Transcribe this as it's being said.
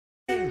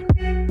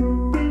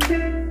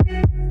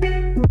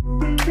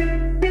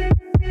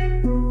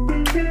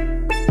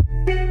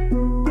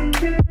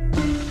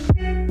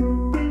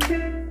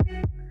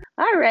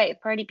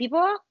right, party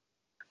people.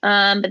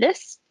 But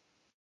this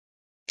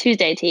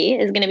Tuesday tea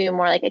is going to be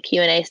more like a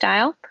Q&A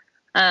style.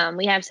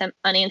 We have some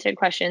unanswered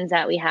questions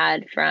that we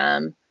had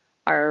from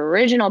our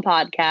original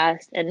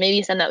podcast and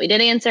maybe some that we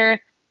did answer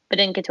but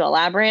didn't get to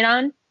elaborate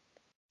on.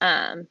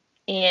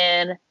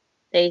 And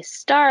they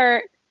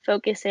start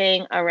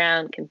focusing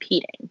around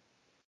competing,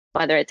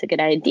 whether it's a good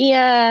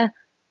idea,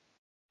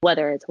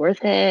 whether it's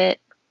worth it,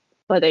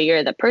 whether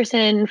you're the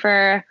person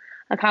for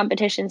a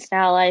competition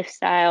style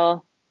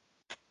lifestyle,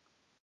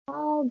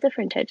 all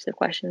different types of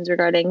questions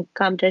regarding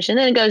competition.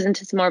 Then it goes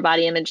into some more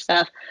body image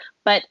stuff,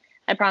 but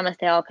I promise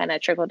they all kind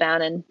of trickle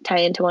down and tie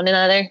into one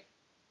another.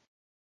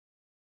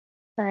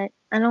 But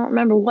I don't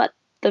remember what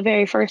the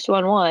very first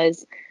one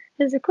was,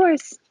 because of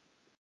course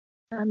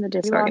I'm the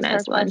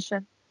disorganized one.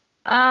 Question.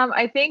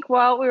 I think we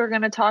were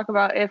going to talk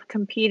about if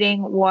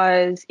competing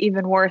was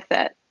even worth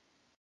it.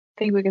 I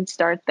think we can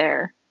start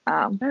there.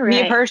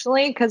 Me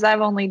personally, because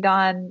I've only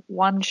done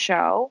one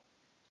show,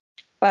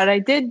 but I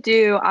did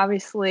do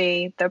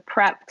obviously the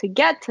prep to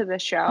get to the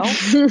show,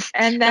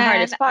 and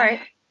then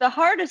the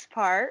hardest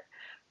part.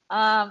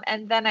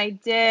 And then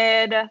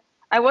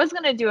I was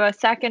going to do a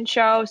second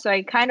show, so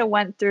I kind of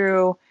went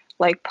through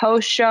like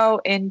post show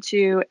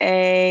into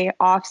a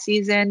off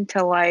season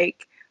to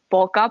like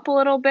bulk up a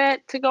little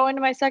bit to go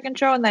into my second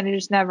show, and then I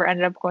just never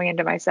ended up going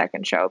into my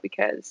second show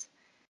because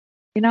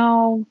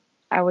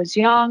I was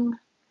young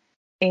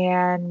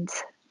and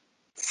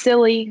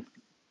silly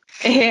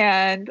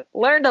and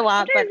learned a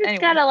lot. But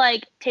it's gotta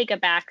like take a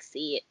back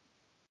seat.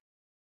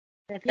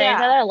 If there's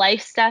other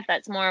life stuff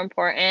that's more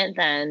important,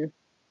 then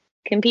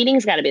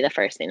competing's got to be the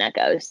first thing that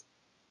goes.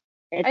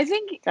 I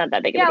think it's not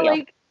that big of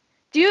a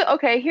deal.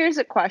 Like, here's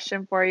a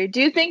question for you. Do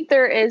you think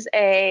there is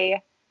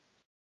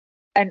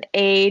an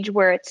age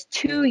where it's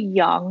too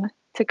young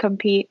to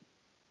compete?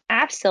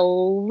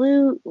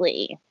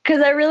 Absolutely.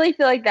 Because I really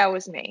feel like that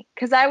was me.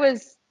 Because I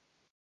was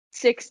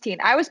 16.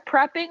 I was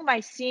prepping my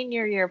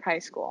senior year of high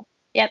school.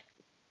 Yep.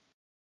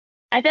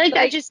 I feel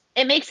like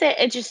it makes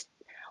it just,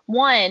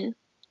 one,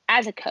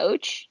 as a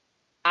coach,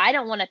 I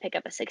don't want to pick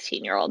up a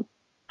 16-year-old.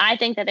 I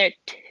think that they're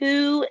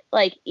too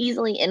like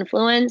easily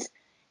influenced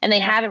and they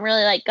haven't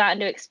really like gotten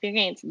to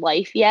experience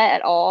life yet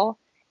at all.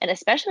 And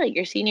especially like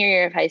your senior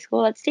year of high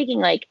school, that's taking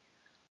like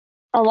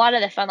a lot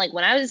of the fun. Like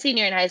when I was a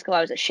senior in high school,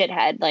 I was a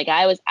shithead. Like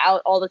I was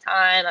out all the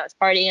time. I was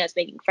partying. I was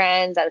making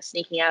friends. I was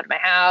sneaking out of my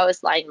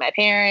house, lying to my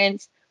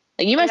parents.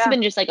 Like you must have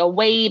been just like a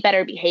way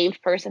better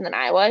behaved person than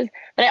I was.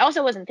 But I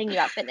also wasn't thinking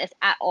about fitness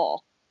at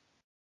all.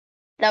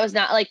 That was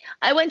not like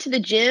I went to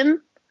the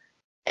gym,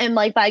 and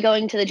like by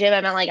going to the gym,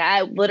 I meant like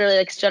I literally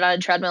like stood on a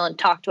treadmill and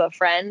talked to a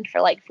friend for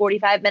like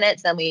 45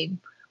 minutes. Then we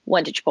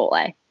went to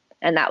Chipotle,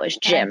 and that was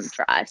gym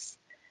for us.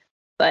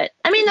 But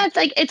I mean, that's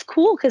like, it's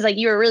cool because like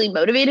you were really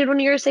motivated when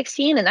you were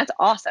 16 and that's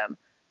awesome.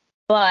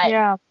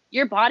 But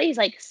your body's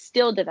like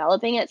still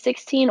developing at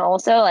 16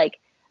 also, like,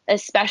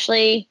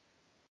 especially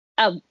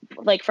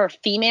like for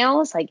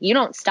females, like you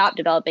don't stop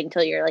developing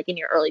till you're like in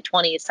your early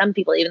 20s. Some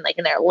people even like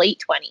in their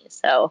late 20s.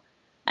 So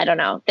I don't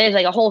know. There's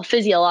like a whole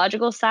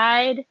physiological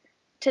side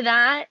to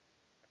that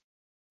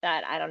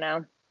I don't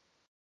know.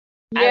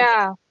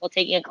 Yeah. Well,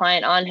 taking a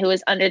client on who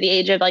is under the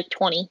age of like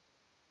 20.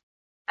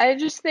 I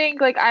just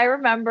think like I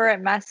remember it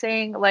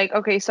messing like,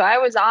 okay, so I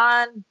was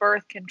on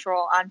birth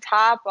control on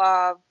top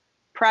of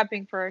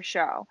prepping for a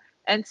show.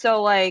 And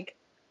so like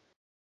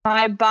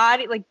my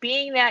body, like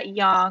being that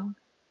young,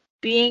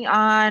 being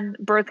on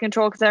birth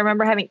control, because I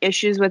remember having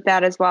issues with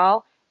that as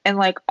well. And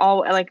like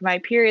my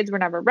periods were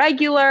never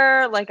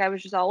regular, like I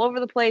was just all over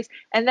the place.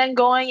 And then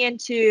going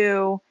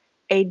into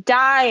a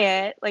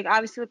diet, like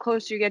obviously the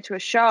closer you get to a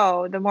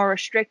show, the more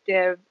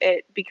restrictive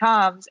it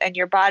becomes and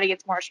your body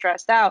gets more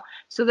stressed out.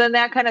 So then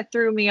that kind of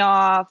threw me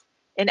off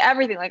in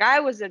everything. Like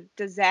I was a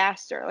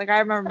disaster. Like I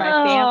remember my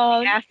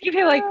family asking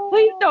me like,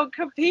 please don't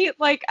compete.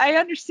 Like I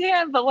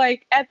understand, but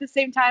like at the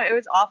same time it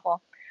was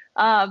awful.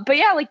 But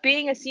yeah, like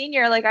being a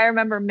senior, like I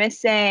remember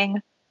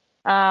missing,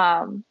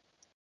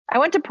 I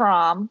went to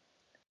prom,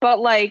 but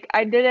like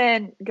I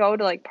didn't go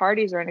to like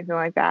parties or anything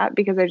like that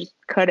because I just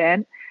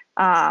couldn't.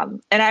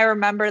 And I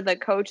remember the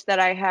coach that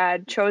I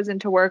had chosen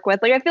to work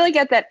with. Like I feel like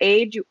at that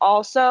age, you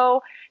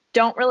also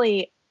don't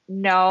really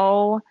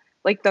know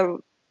like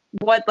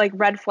what like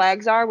red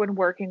flags are when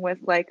working with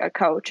like a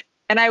coach.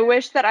 And I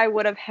wish that I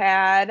would have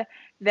had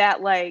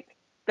that like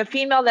the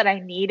female that I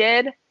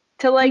needed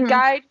to like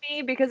guide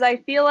me, because I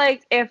feel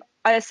like if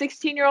a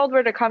 16-year-old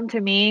were to come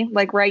to me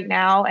like right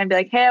now and be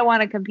like, hey, I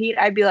want to compete,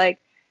 I'd be like,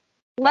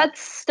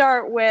 let's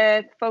start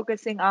with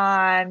focusing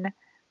on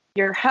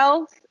your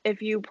health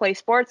if you play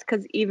sports,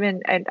 because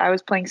and I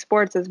was playing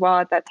sports as well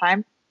at that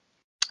time.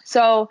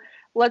 So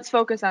let's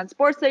focus on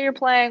sports that you're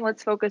playing.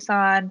 Let's focus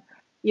on,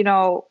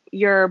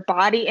 your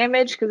body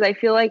image, because I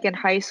feel like in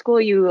high school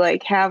you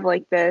like have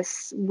like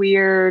this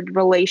weird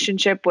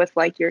relationship with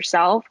like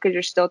yourself because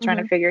you're still trying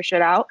to figure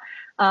shit out.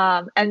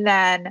 And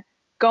then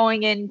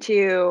going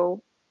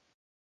into,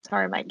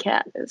 sorry, my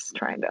cat is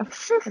trying to,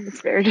 and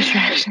it's very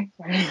distracting.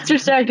 It's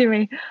distracting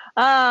me.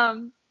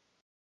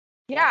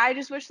 Yeah, I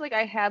just wish like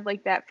I had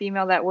like that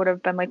female that would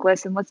have been like,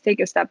 listen, let's take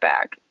a step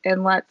back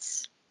and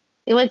let's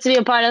He wants to be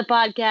a part of the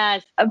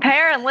podcast.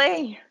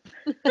 apparently.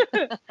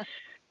 But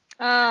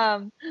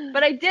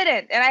I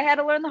didn't, and I had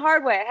to learn the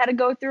hard way. I had to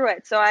go through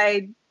it. So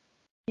I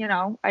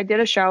did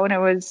a show and it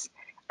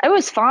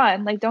was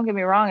fun. Like, don't get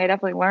me wrong, I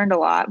definitely learned a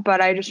lot, but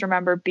I just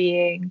remember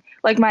being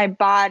like my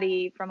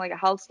body from like a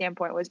health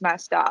standpoint was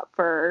messed up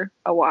for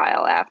a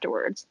while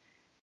afterwards.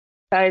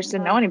 I just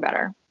didn't know any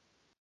better.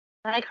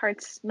 That like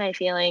hurts my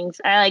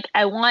feelings.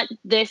 I want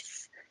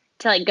this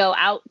to like go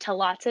out to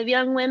lots of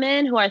young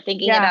women who are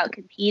thinking Yeah. about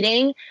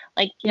competing.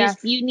 Like Yes.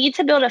 you need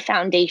to build a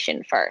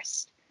foundation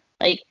first.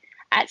 Like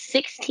at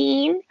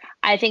 16,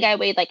 I think I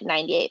weighed like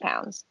 98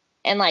 pounds.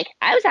 And like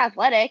I was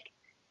athletic,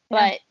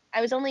 Yeah. but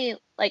I was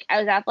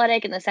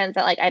athletic in the sense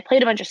that like I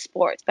played a bunch of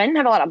sports, but I didn't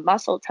have a lot of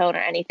muscle tone or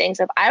anything.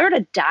 So if I were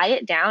to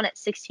diet down at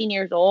 16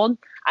 years old,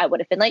 I would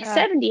have been like Yeah.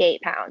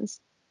 78 pounds.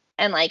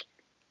 And like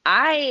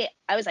I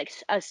was like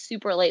a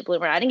super late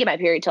bloomer. I didn't get my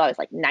period till I was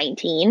like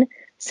 19.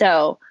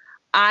 So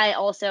I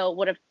also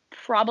would have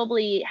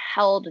probably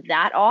held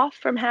that off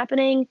from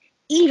happening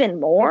even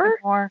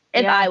more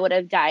if Yeah. I would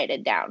have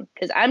dieted down,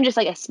 because I'm just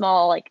like a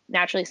small, like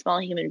naturally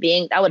small human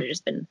being. That would have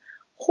just been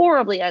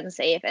horribly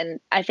unsafe. And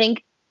I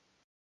think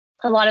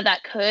a lot of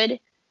that could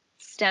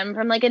stem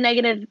from like a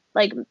negative,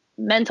 like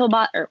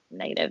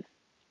negative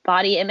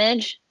body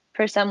image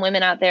for some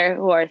women out there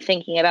who are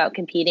thinking about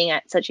competing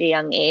at such a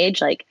young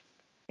age.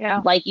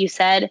 Yeah. Like you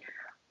said,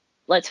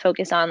 let's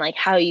focus on like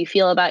how you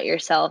feel about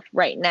yourself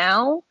right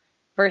now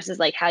versus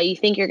like how you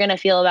think you're going to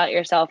feel about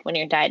yourself when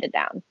you're dieted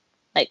down.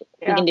 Like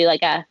we can do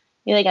like a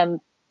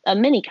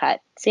mini cut.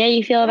 See how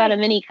you feel about a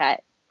mini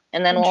cut.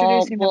 And then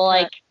Introducing we'll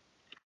them to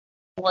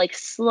it. like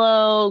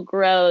slow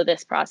grow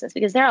this process,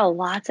 because there are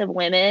lots of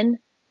women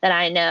that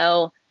I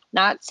know,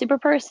 not super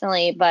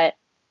personally, but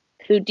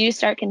who do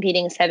start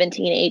competing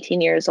 17,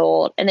 18 years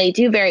old, and they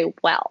do very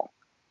well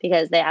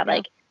because they have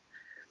like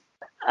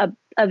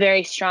a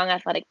very strong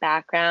athletic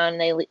background.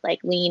 They like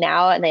lean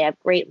out and they have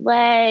great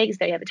legs.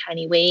 They have a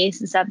tiny waist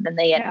and stuff. Then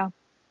they get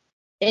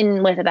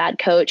in with a bad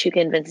coach who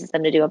convinces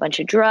them to do a bunch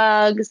of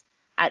drugs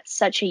at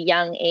such a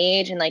young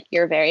age. And like,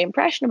 you're very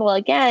impressionable.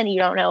 Again,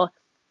 you don't know.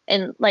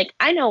 And like,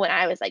 I know when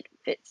I was like,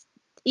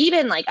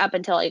 even like up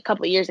until like a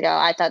couple of years ago,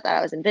 I thought that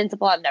I was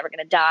invincible. I'm never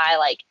going to die.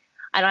 Like,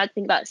 I don't have to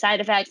think about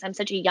side effects. I'm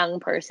such a young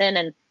person.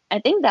 And I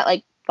think that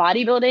like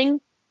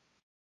bodybuilding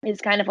is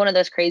kind of one of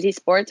those crazy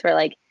sports where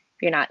like,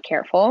 if you're not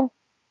careful,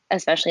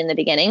 especially in the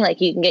beginning, like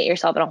you can get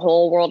yourself in a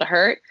whole world of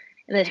hurt.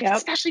 And then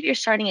especially if you're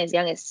starting as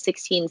young as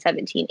 16,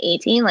 17,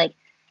 18, like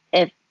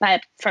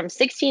from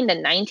 16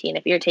 to 19,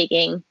 if you're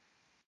taking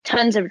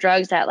tons of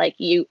drugs that like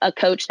a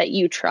coach that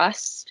you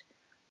trust,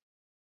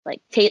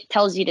 like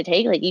tells you to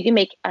take, like you can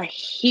make a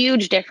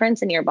huge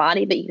difference in your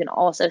body, but you can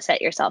also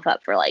set yourself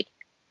up for like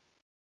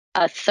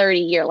a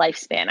 30-year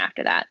lifespan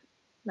after that.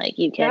 Like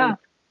you can,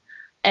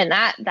 and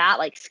that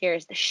like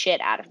scares the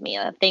shit out of me.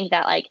 I think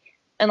that like,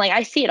 and like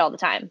I see it all the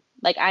time.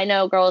 Like I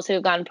know girls who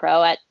have gone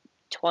pro at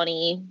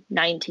 20,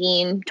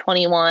 19,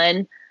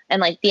 21,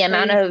 and like the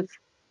amount of,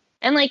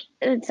 and like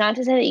it's not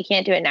to say that you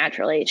can't do it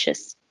naturally. It's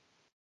just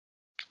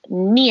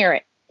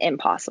near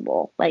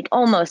impossible, like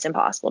almost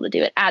impossible to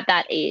do it at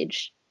that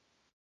age,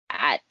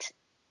 at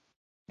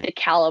the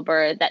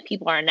caliber that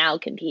people are now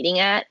competing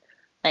at.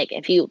 Like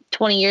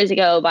 20 years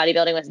ago,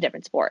 bodybuilding was a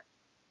different sport.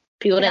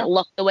 People didn't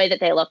look the way that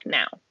they look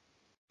now.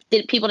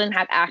 People didn't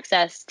have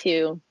access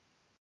to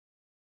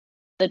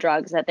the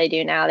drugs that they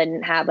do now. They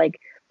didn't have like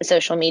the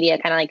social media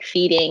kind of like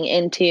feeding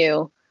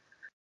into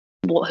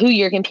who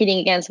you're competing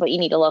against, what you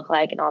need to look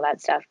like, and all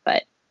that stuff.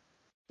 But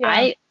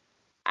I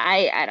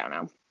don't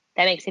know.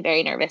 That makes me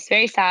very nervous,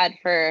 very sad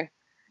for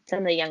some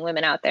of the young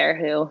women out there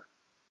who,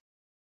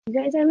 you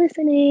guys are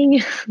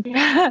listening.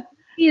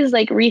 Please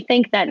like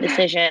rethink that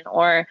decision,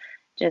 or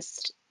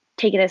just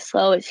take it as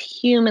slow as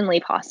humanly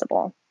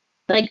possible.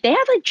 Like they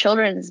have like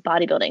children's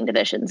bodybuilding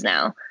divisions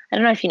now. I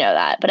don't know if you know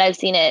that, but I've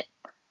seen it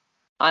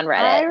on Reddit.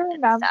 I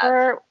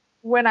remember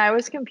when I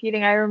was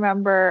competing, I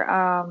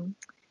remember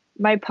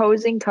my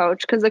posing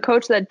coach, because the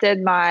coach that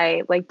did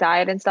my like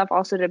diet and stuff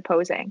also did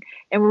posing.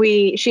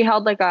 And she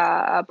held like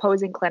a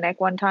posing clinic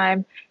one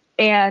time,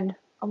 and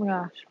oh my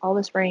gosh, all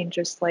this rain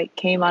just like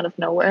came out of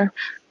nowhere.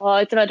 Well,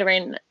 it's about to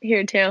rain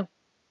here too.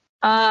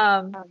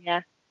 Oh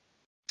yeah.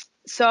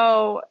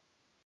 So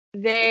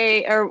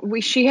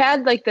she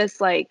had like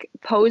this like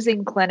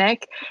posing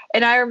clinic,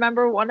 and I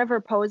remember one of her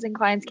posing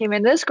clients came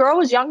in. This girl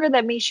was younger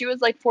than me. She was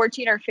like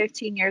 14 or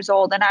 15 years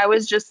old, and I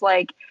was just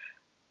like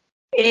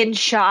in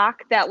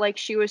shock that like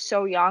she was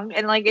so young.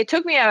 And like it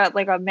took me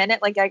like a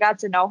minute, like I got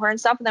to know her and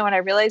stuff, and then when I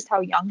realized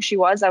how young she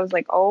was, I was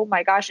like, oh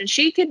my gosh. And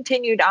she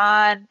continued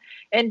on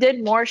and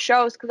did more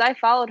shows, because I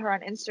followed her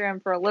on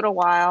Instagram for a little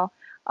while,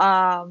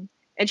 and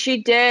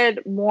she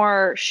did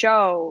more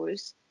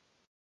shows.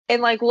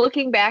 And like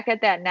looking back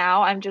at that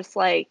now, I'm just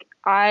like,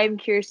 I'm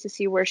curious to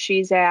see where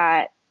she's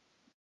at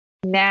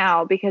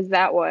now, because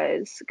that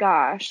was,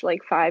 gosh,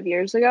 like 5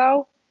 years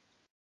ago,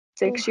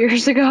 6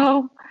 years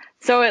ago.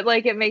 So it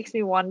makes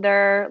me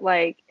wonder,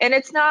 like, and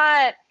it's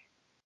not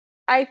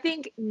I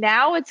think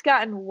now it's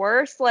gotten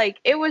worse. Like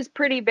it was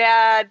pretty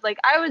bad. Like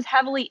I was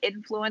heavily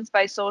influenced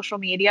by social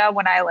media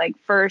when I like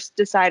first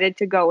decided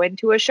to go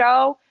into a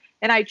show.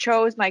 And I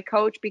chose my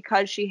coach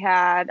because she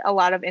had a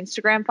lot of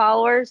Instagram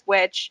followers,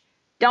 which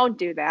don't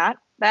do that.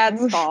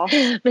 That's false.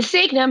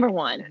 Mistake number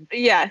one.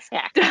 Yes.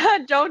 Yeah.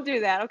 Don't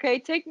do that. Okay.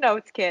 Take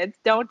notes, kids.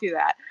 Don't do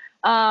that.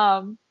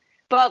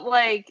 But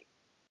like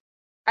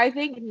I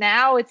think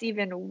now it's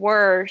even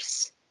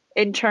worse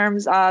in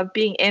terms of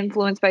being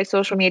influenced by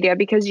social media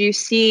because you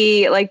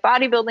see like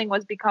bodybuilding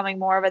was becoming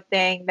more of a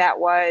thing that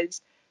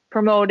was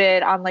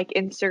promoted on like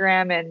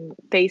Instagram and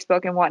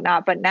Facebook and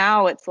whatnot. But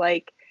now it's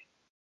like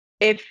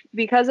if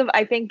because of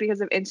I think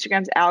because of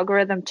Instagram's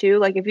algorithm too,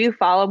 like if you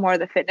follow more of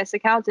the fitness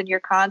accounts and you're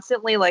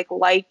constantly like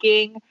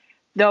liking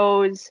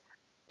those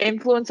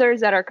influencers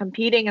that are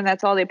competing and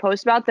that's all they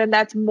post about, then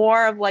that's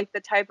more of like the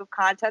type of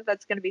content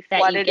that's going to be That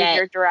you flooded in get.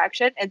 your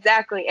direction.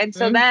 Exactly. And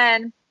so Mm-hmm.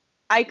 then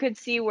I could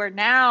see where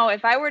now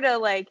if I were to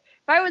like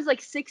if I was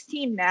like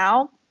 16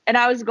 now and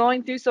I was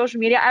going through social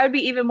media, I would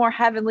be even more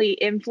heavily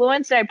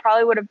influenced and I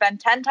probably would have been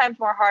 10 times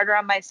more harder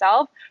on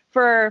myself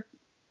for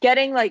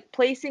getting like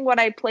placing what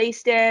I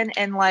placed in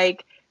and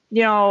like,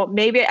 you know,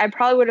 maybe I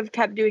probably would have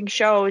kept doing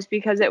shows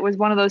because it was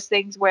one of those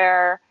things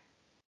where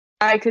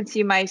I could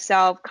see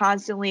myself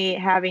constantly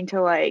having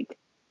to like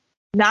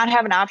not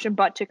have an option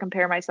but to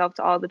compare myself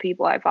to all the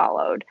people I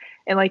followed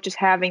and like just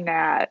having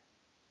that,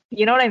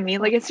 you know what I mean?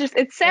 Like it's just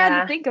it's sad to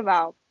Yeah. think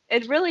about.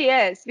 It really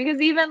is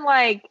because even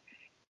like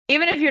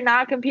even if you're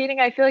not competing,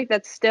 I feel like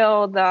that's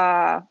still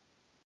the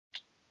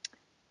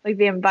like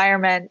the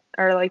environment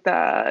or like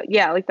the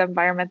yeah, like the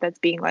environment that's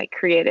being like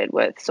created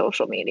with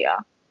social media.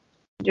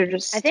 You're I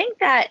just think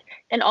that,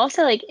 and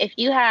also like if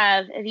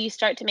you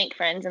start to make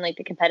friends in like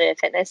the competitive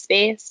fitness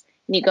space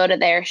and you go to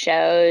their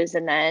shows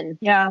and then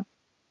yeah,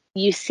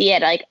 you see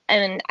it like,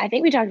 and I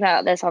think we talked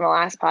about this on the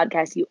last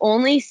podcast, you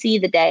only see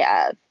the day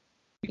of.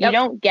 You yep,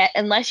 don't get,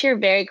 unless you're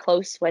very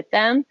close with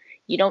them,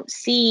 you don't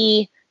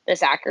see the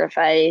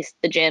sacrifice,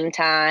 the gym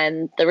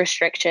time, the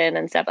restriction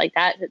and stuff like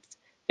that. It's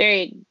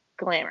very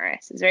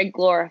glamorous. It's very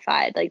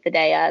glorified, like the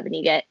day of,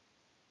 and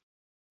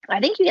I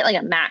think you get like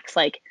a max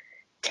like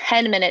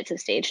 10 minutes of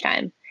stage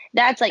time.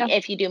 That's like yeah,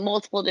 if you do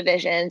multiple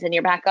divisions and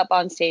you're back up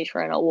on stage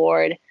for an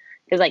award.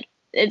 Because like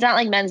it's not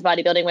like men's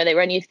bodybuilding where they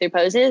run you through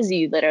poses.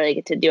 You literally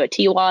get to do a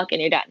T walk and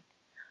you're done.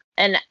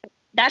 And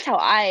that's how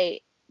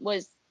I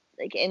was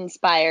like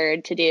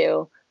inspired to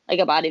do like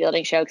a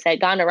bodybuilding show because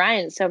I'd gone to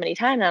Ryan so many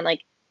times. And I'm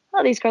like,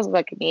 oh, these girls look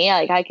like me.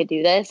 Like I could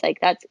do this. Like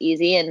that's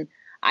easy. And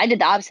I did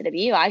the opposite of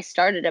you. I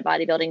started a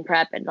bodybuilding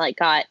prep and like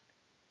got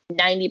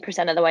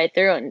 90% of the way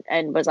through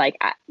and was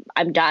like,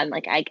 I'm done.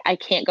 Like I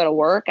can't go to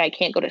work. I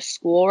can't go to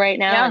school right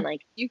now. yeah. And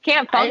like, You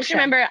can't I just function.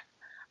 remember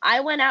I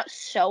went out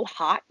so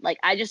hot. Like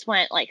I just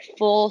went like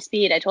full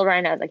speed. I told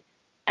Ryan, I was like,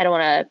 I don't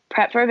want to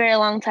prep for a very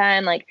long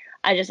time. Like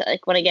I just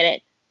like want to get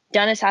it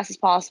done as fast as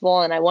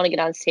possible. And I want to get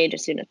on stage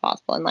as soon as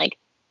possible. And like,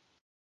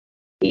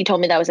 he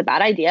told me that was a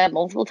bad idea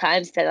multiple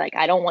times, said like,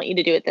 I don't want you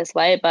to do it this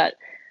way, but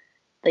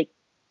like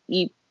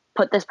you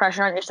put this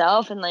pressure on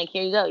yourself and like,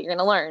 here you go, you're going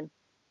to learn.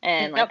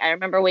 And like, Yep. I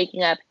remember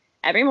waking up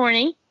every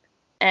morning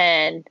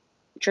and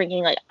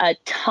drinking like a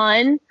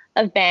ton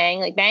of Bang.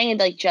 Like Bang had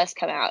like just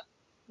come out.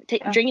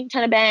 Yeah. Drinking a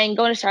ton of Bang,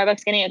 going to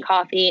Starbucks, getting a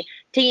coffee,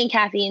 taking a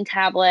caffeine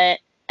tablet,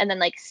 and then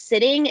like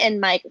sitting in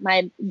my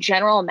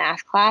general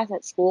math class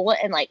at school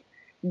and like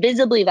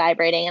visibly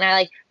vibrating. And I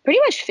like pretty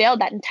much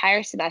failed that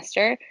entire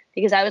semester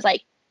because I was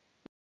like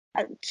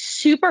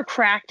super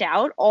cracked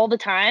out all the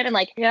time and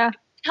like Yeah.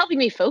 helping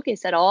me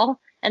focus at all.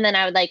 And then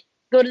I would like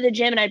go to the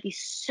gym and I'd be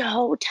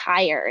so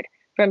tired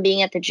from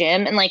being at the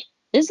gym. And like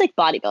this is like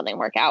bodybuilding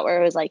workout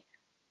where it was like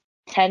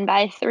 10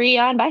 by 3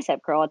 on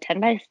bicep curl, 10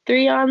 by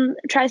 3 on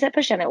tricep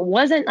push down. It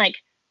wasn't like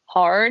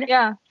hard.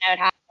 Yeah. I would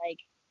have like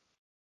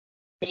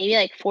maybe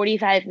like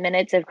 45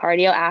 minutes of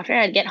cardio after.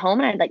 I'd get home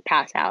and I'd like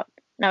pass out.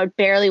 And I would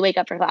barely wake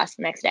up for class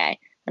the next day.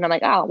 And I'm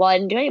like, oh, well, I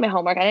didn't do any of my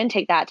homework. I didn't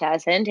take that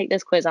test. I didn't take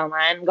this quiz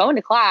online. I'm going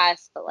to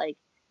class, but like,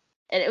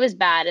 it was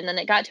bad. And then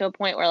it got to a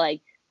point where like,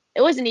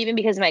 it wasn't even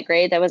because of my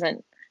grades. I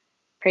wasn't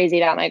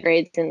crazy about my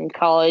grades in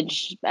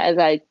college as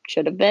I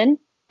should have been.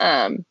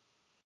 It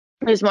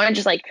was more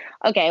just like,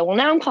 okay, well,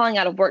 now I'm calling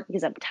out of work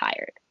because I'm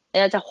tired.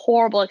 And that's a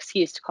horrible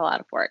excuse to call out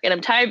of work. And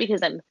I'm tired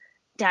because I'm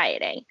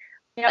dieting.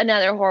 Yep.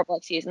 Another horrible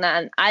excuse. And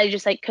then I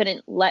just like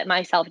couldn't let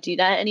myself do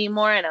that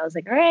anymore. And I was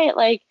like, all right,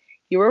 like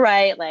you were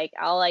right. Like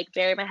I'll like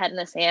bury my head in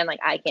the sand. Like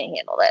I can't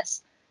handle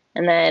this.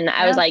 And then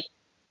I was Yeah. like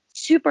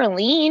super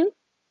lean.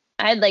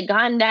 I had like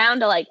gone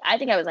down to like, I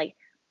think I was like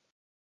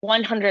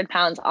 100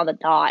 pounds on the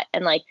dot.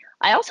 And like,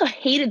 I also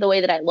hated the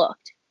way that I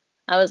looked.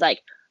 I was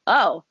like,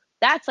 oh,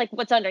 that's like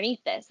what's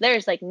underneath this.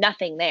 There's like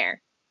nothing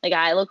there. Like,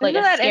 I look Isn't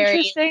like a that scary,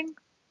 interesting?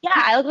 yeah,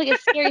 I look like a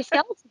scary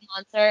skeleton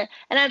monster.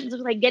 And I was just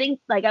like getting,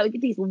 like, I would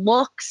get these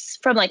looks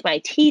from like my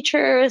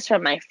teachers,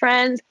 from my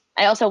friends.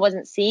 I also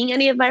wasn't seeing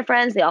any of my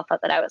friends. They all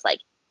thought that I was like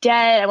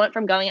dead. I went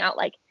from going out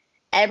like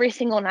every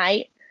single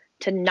night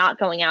to not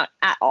going out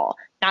at all,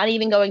 not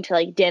even going to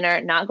like dinner,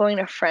 not going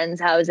to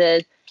friends'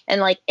 houses.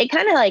 And like, it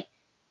kind of like,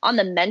 on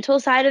the mental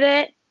side of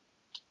it,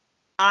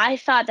 I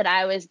thought that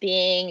I was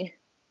being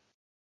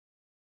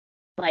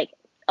like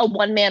a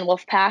one-man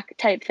wolf pack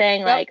type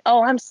thing. Yep. Like,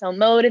 oh, I'm so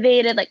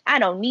motivated. Like, I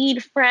don't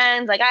need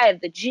friends. Like, I have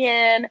the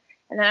gym.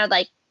 And then I'd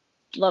like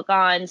look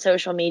on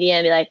social media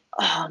and be like,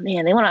 oh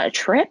man, they went on a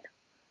trip.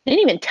 They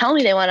didn't even tell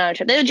me they went on a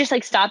trip. They would just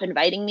like stop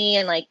inviting me.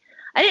 And like,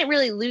 I didn't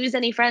really lose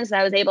any friends. And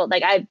I was able,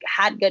 like, I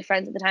had good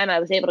friends at the time. I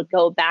was able to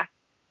go back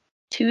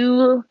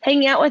to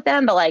hanging out with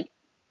them. But like,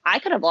 I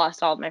could have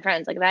lost all of my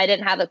friends. Like, if I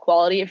didn't have the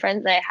quality of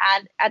friends that I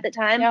had at the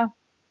time. Yeah.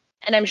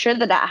 And I'm sure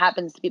that that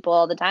happens to people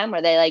all the time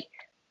where they like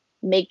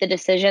make the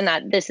decision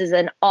that this is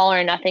an all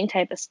or nothing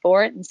type of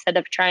sport instead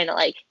of trying to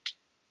like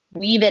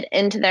weave it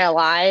into their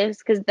lives.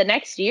 Because the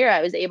next year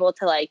I was able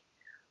to like,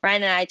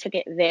 Ryan and I took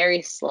it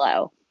very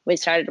slow. We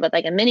started with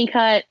like a mini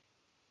cut,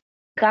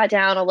 got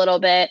down a little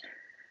bit,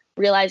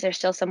 realized there's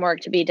still some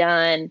work to be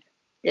done,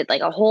 did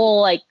like a whole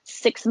like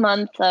 6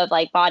 months of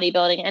like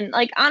bodybuilding. And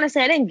like,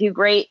 honestly, I didn't do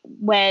great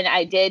when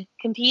I did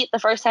compete the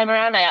first time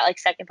around. I got like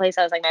second place.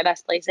 I was like my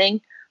best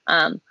placing.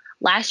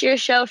 Last year's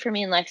show for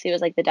me and Lexi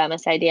was like the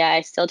dumbest idea. I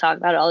still talk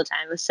about it all the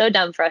time. It was so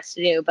dumb for us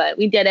to do, but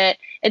we did it.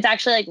 It's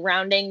actually like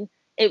rounding.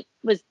 It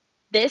was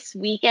this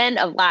weekend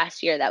of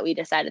last year that we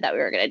decided that we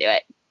were going to do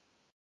it.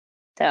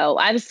 So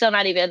I'm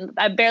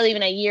barely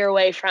even a year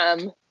away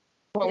from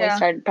when we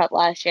started prep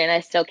last year, and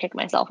I still kick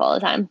myself all the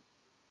time.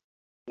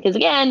 Because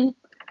again,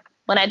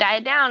 when I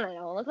diet down, I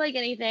don't look like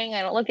anything.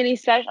 I don't look any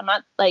special. I'm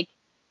not like,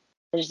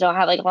 I just don't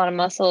have like a lot of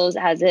muscles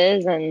as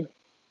is, and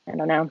I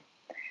don't know.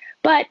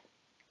 But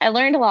I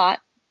learned a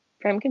lot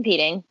from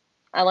competing.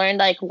 I learned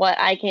like what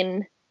I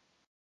can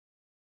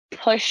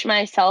push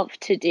myself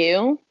to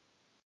do.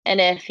 And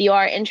if you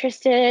are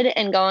interested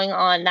in going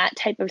on that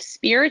type of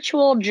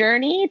spiritual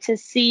journey to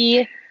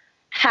see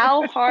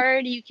how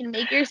hard you can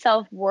make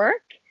yourself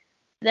work,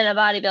 then a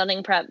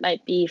bodybuilding prep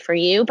might be for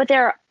you. But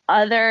there are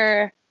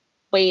other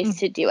ways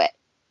to do it.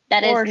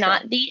 That is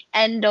not the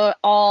end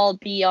all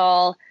be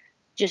all.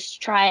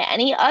 Just try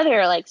any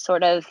other like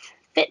sort of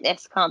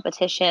fitness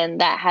competition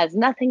that has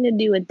nothing to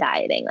do with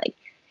dieting. Like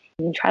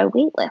you can try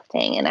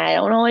weightlifting. And I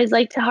don't always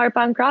like to harp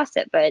on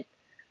CrossFit, but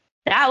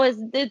that was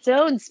its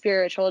own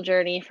spiritual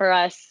journey for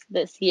us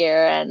this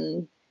year.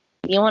 And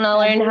you want to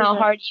learn how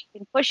hard you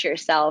can push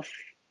yourself.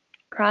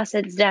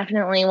 CrossFit's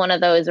definitely one of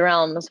those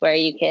realms where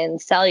you can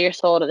sell your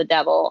soul to the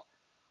devil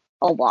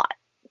a lot.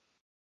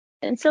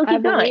 And still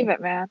keep going. I believe it,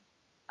 man.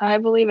 I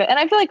believe it. And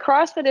I feel like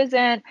CrossFit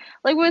isn't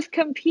like with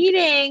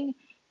competing,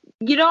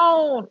 you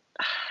don't,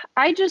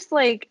 I just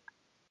like,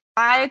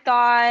 I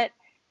thought,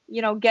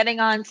 getting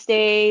on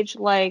stage,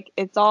 like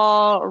it's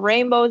all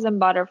rainbows and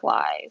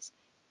butterflies.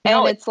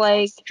 No, And it's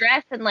like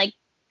stress and like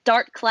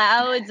dark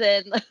clouds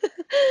and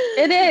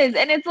it is.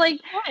 And it's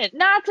like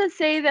not to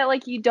say that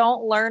like you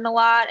don't learn a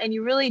lot, and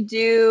you really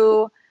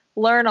do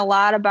learn a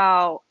lot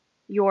about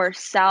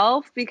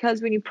yourself,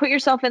 because when you put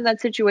yourself in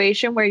that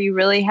situation where you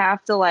really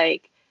have to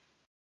like,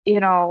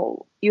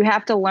 you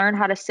have to learn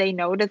how to say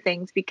no to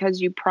things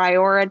because you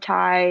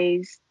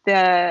prioritize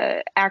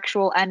the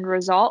actual end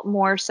result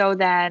more so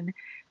than,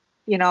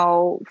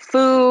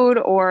 food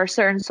or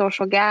certain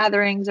social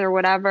gatherings or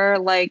whatever.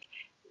 Like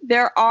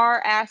there are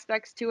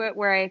aspects to it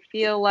where I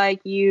feel like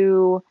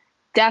you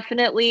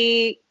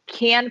definitely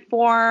can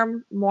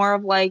form more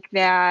of like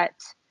that,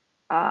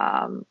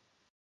 I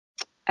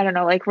don't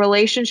know, like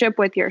relationship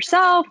with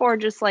yourself, or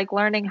just like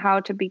learning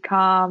how to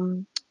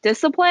become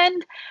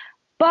disciplined.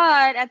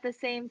 But at the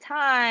same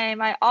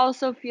time, I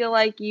also feel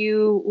like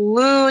you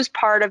lose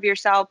part of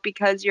yourself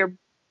because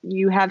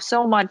you have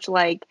so much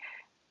like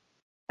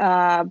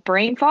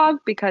brain fog,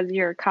 because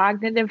your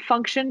cognitive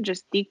function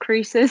just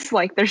decreases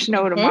like there's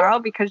no tomorrow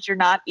because you're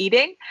not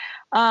eating.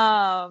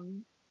 That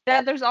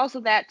there's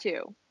also that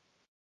too.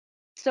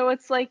 So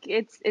it's like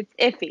it's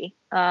iffy.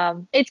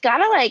 It's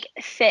gotta like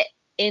fit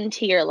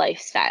into your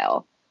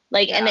lifestyle.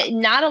 Like,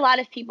 and not a lot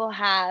of people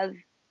have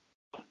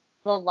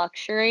the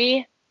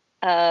luxury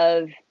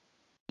of,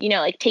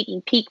 like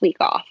taking peak week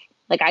off.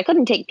 Like I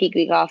couldn't take peak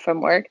week off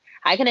from work.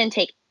 I couldn't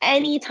take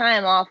any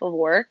time off of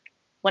work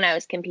when I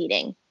was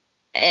competing.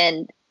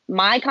 And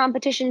my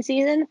competition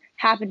season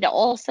happened to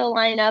also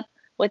line up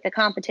with the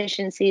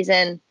competition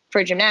season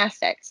for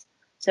gymnastics.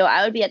 So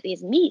I would be at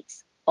these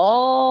meets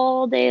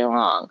all day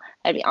long.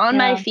 I'd be on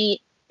my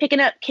feet,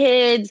 picking up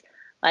kids.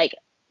 Like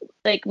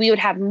we would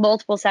have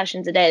multiple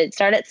sessions a day. It'd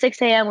start at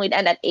 6 a.m. We'd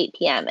end at 8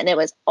 p.m. And it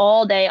was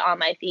all day on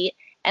my feet.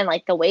 And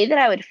like the way that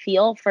I would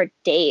feel for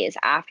days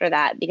after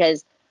that,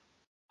 because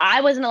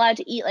I wasn't allowed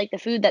to eat like the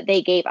food that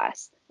they gave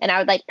us. And I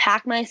would like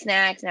pack my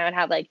snacks, and I would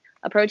have like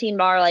a protein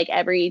bar like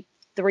every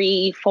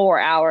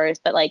 3-4 hours.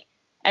 But like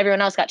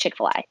everyone else got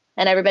Chick-fil-A,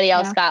 and everybody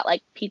else got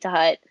like Pizza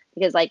Hut,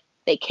 because like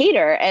they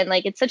cater, and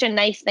like it's such a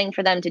nice thing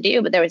for them to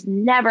do. But there was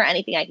never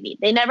anything I could eat.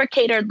 They never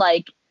catered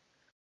like,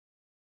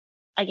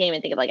 I can't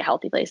even think of like a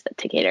healthy place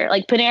to cater.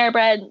 Like Panera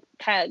Bread,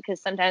 kind of,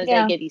 because sometimes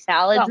they give you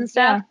salads and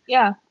stuff.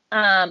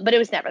 But it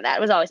was never that.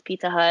 It was always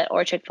Pizza Hut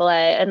or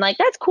Chick-fil-A, and like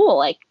that's cool.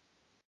 Like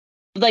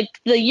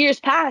the years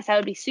past, I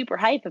would be super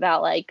hype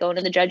about like going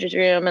to the judges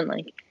room and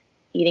like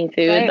eating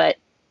food, but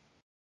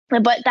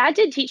But that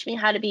did teach me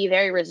how to be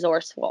very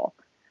resourceful.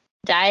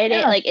 Dieting,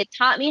 Yeah. like it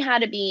taught me how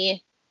to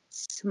be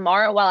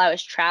smart while I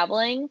was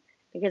traveling,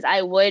 because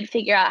I would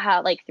figure out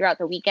how, like throughout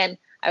the weekend,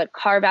 I would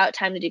carve out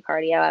time to do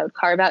cardio. I would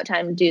carve out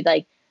time to do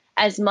like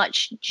as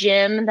much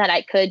gym that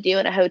I could do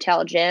in a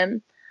hotel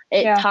gym.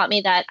 It Yeah. taught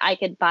me that I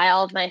could buy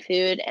all of my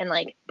food and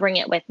like bring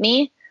it with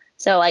me.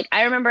 So like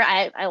I remember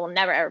I will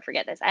never ever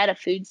forget this. I had a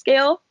food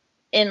scale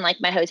in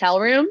like my hotel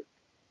room,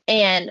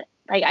 and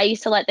like I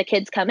used to let the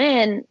kids come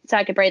in so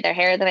I could braid their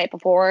hair the night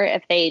before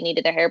if they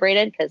needed their hair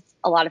braided, because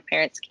a lot of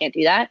parents can't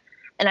do that.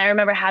 And I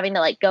remember having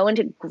to like go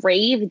into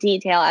grave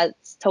detail as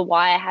to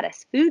why I had a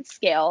food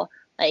scale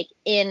like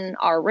in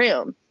our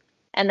room.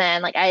 And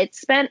then like I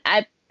spent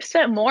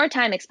more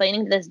time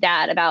explaining to this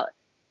dad about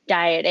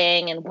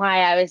dieting and why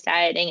I was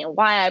dieting and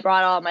why I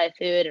brought all my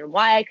food and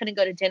why I couldn't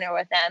go to dinner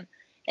with them.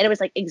 And it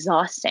was like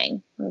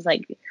exhausting. I was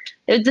like,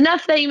 it's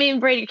enough that you made me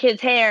braid your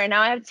kid's hair, and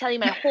now I have to tell you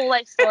my whole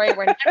life story.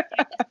 We're never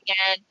doing this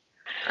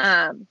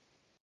again.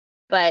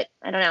 But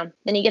I don't know.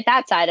 Then you get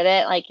that side of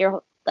it. Like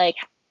you're like,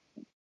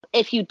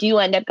 if you do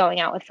end up going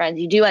out with friends,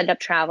 you do end up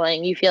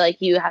traveling. You feel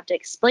like you have to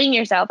explain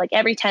yourself like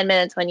every 10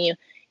 minutes when you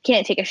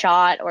can't take a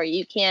shot or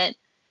you can't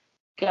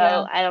go.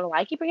 Yeah. I don't know why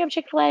I keep bringing up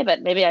Chick-fil-A,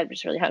 but maybe I'm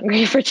just really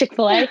hungry for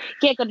Chick-fil-A.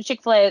 Can't go to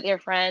Chick-fil-A with your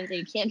friends, and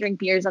you can't drink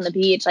beers on the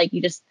beach. Like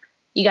you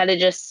got to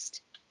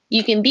just,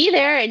 you can be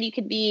there and you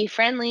can be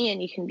friendly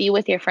and you can be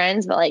with your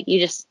friends, but like you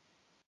just,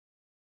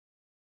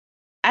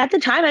 at the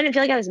time I didn't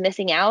feel like I was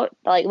missing out.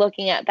 But like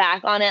looking at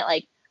back on it,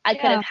 like I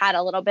could have Yeah. had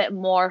a little bit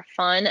more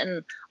fun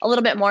and a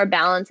little bit more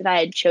balance if I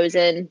had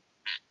chosen,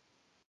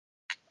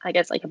 I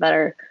guess, like a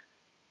better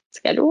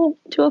schedule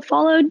to have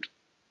followed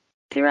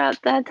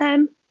throughout that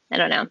time. I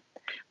don't know.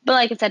 But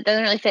like I said, it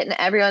doesn't really fit in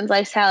everyone's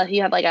lifestyle. If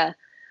you have like a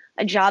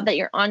job that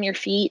you're on your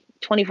feet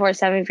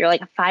 24/7, if you're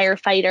like a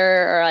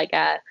firefighter or like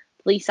a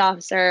police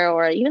officer,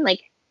 or even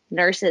like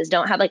nurses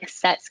don't have like a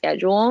set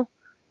schedule,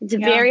 it's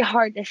Yeah. very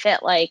hard to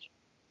fit like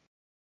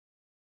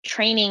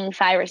training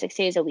 5 or 6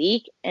 days a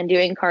week and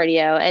doing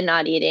cardio and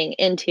not eating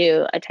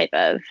into a type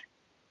of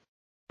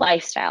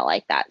lifestyle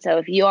like that. So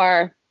if you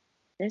are,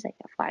 there's like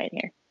a fly in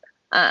here,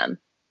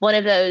 one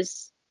of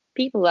those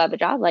people who have a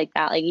job like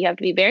that, like you have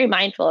to be very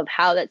mindful of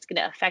how that's going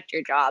to affect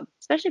your job,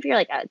 especially if you're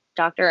like a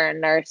doctor or a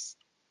nurse.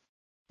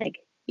 Like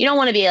you don't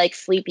want to be like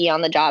sleepy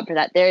on the job for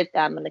that. There's,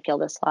 I'm going to kill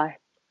this fly.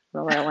 I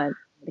don't know where it went.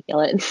 I'm going to kill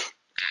it.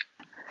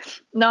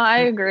 No, I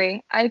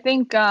agree. I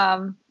think I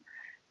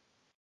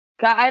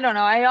don't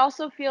know. I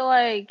also feel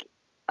like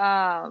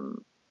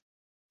um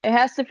it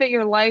has to fit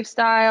your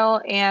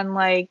lifestyle and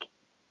like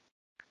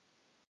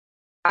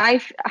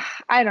I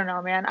I don't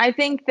know, man. I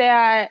think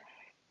that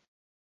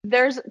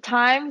there's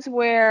times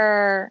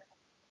where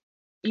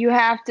you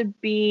have to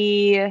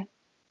be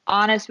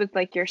honest with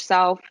like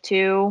yourself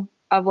too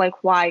of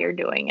like why you're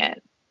doing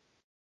it.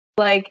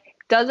 Like,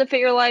 does it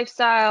fit your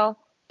lifestyle?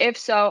 If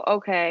so,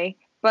 okay.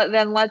 But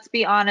then let's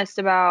be honest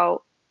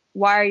about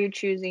why are you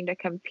choosing to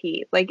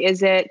compete? Like,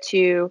 is it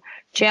to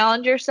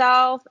challenge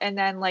yourself? And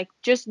then, like,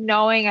 just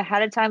knowing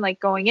ahead of time, like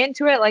going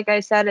into it, like I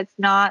said, it's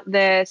not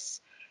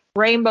this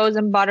rainbows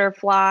and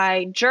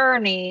butterfly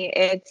journey.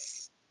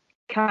 It's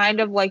kind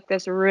of like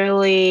this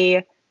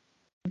really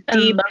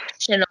deep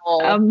Emotional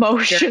journey.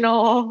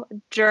 emotional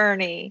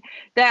journey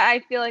that I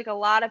feel like a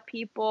lot of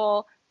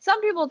people, some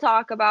people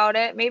talk about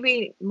it,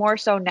 maybe more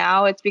so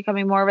now. It's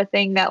becoming more of a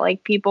thing that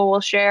like people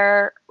will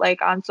share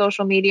like on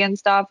social media and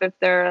stuff if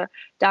they're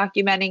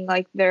documenting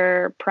like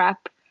their prep.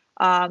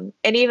 And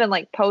even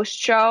like post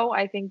show,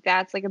 I think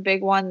that's like a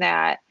big one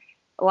that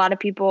a lot of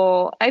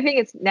people, I think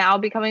it's now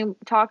becoming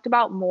talked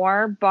about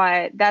more,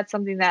 but that's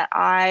something that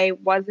I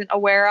wasn't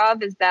aware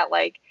of is that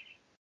like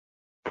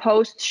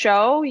post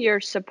show you're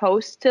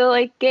supposed to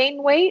like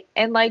gain weight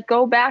and like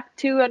go back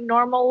to a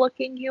normal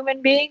looking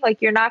human being,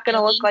 like you're not going to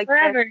And look lean like this.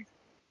 forever.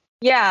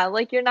 Yeah,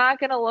 like you're not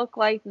going to look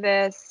like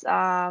this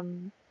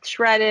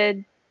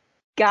shredded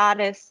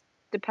goddess,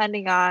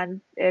 depending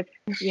on if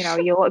you know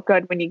you look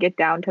good when you get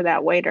down to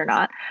that weight or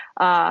not.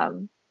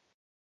 um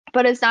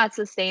but it's not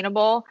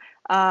sustainable.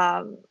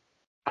 I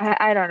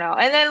don't know.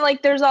 And then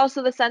like there's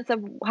also the sense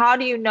of how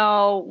do you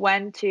know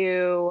when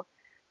to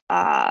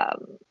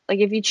like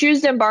if you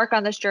choose to embark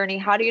on this journey,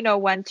 how do you know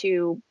when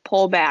to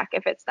pull back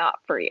if it's not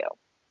for you?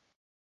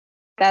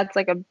 That's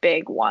like a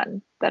big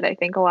one that I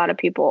think a lot of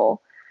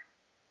people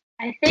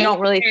I don't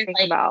think really there's think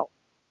like, about.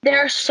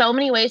 there are so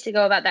many ways to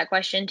go about that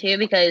question too,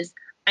 because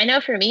I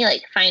know for me,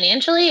 like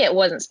financially, it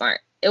wasn't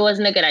smart. It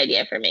wasn't a good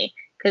idea for me.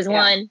 Because Yeah.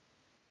 one,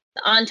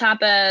 on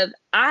top of,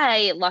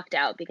 I lucked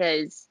out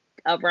because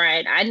of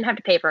Ryan. I didn't have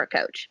to pay for a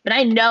coach, but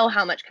I know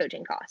how much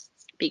coaching costs.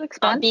 It's Being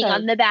expensive.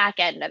 on the back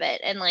end of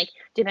it, and like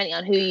depending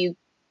on who you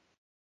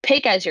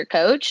pick as your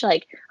coach,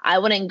 like I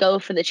wouldn't go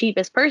for the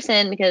cheapest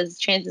person because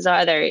chances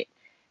are they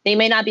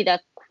may not be the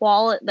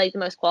like the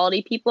most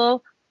quality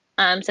people.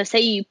 So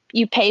say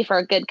you pay for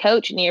a good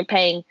coach and you're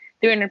paying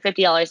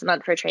 $350 a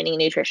month for training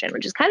and nutrition,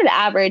 which is kind of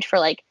average for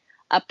like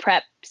a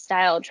prep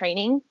style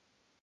training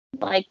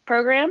like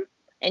program,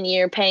 and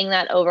you're paying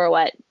that over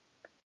what,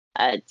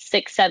 a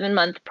 6-7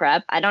 month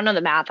prep. I don't know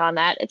the math on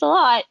that. It's a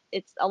lot.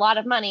 It's a lot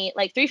of money.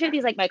 Like $350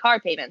 is like my car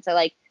payment. So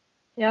like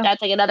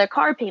that's like another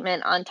car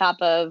payment on top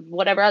of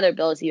whatever other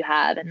bills you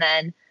have. And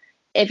then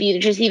if you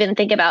just even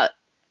think about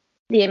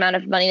the amount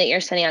of money that you're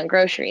spending on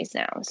groceries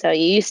now. So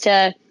you used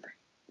to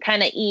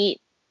kind of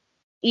eat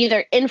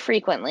either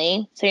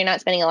infrequently, so you're not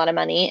spending a lot of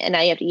money, and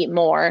now you have to eat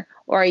more,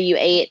 or you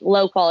ate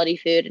low quality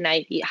food and now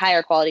you eat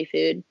higher quality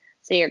food.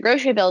 So your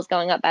grocery bill is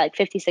going up by like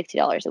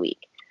 $50-$60 a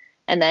week.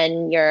 And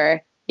then you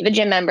have a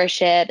gym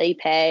membership that you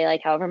pay,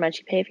 like however much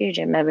you pay for your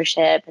gym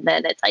membership. And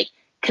then it's like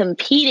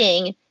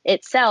competing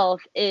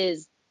itself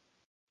is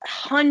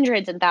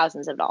hundreds and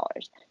thousands of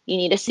dollars. You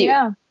need a suit.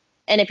 Yeah.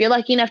 And if you're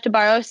lucky enough to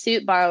borrow a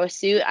suit, borrow a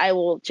suit. I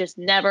will just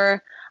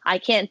never, I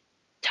can't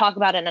talk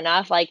about it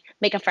enough. Like,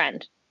 make a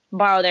friend,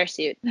 borrow their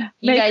suit.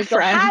 You guys go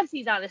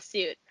halvesies on a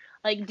suit.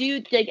 Like,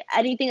 do like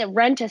anything that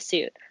rent a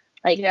suit.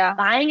 Like,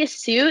 buying a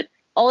suit,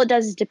 all it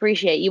does is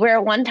depreciate. You wear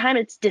it one time,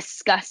 it's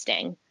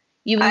disgusting.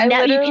 You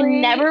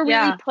can never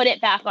really put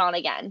it back on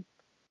again.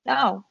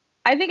 No.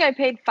 I think I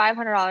paid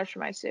 $500 for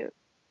my suit.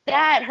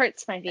 That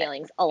hurts my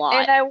feelings a lot.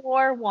 And I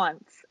wore it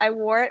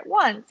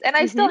once. And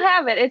I still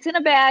have it. It's in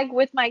a bag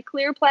with my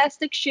clear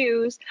plastic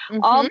shoes,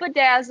 all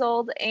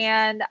bedazzled.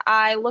 And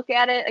I look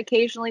at it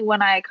occasionally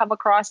when I come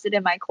across it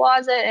in my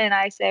closet and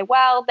I say,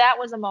 well, that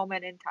was a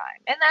moment in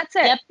time. And that's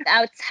it. Yep.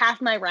 That's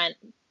half my rent.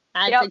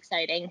 That's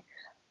exciting.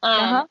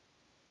 But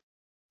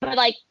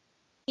like,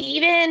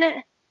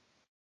 even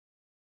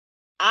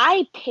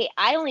I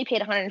only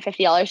paid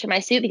 $150 for my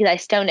suit because I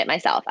stoned it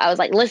myself. I was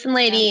like, listen,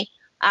 lady,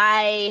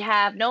 I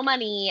have no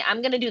money.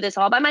 I'm going to do this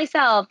all by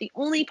myself. The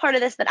only part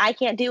of this that I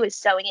can't do is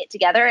sewing it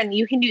together, and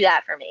you can do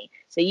that for me.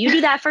 So you do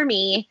that for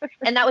me.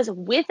 And that was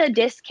with a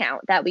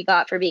discount that we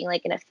got for being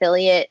like an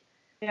affiliate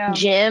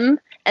gym.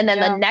 And then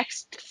the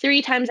next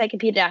 3 times I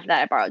competed after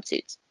that, I borrowed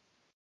suits.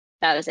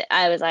 That was it.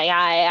 I was like,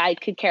 I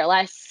could care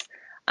less.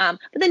 But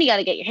then you got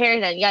to get your hair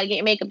done. You got to get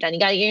your makeup done. You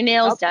got to get your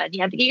nails done.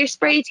 You have to get your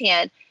spray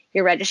tan,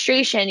 your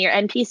registration, your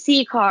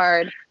NPC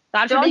card.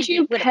 Don't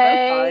you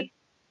pay?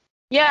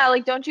 Yeah,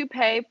 like, don't you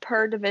pay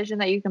per division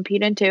that you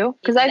compete in too?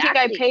 Because I think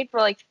I paid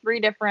for like 3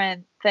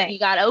 different things. You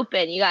got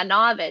open, you got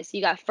novice,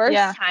 you got first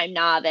time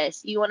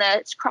novice. You want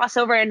to cross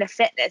over into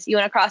fitness. You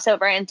want to cross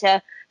over into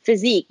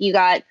physique. You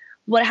got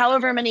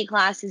however many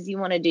classes you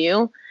want to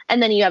do. And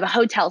then you have a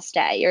hotel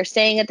stay. You're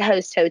staying at the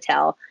host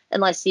hotel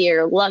unless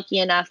you're lucky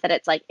enough that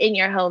it's like in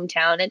your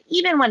hometown. And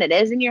even when it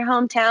is in your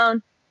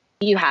hometown,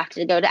 you have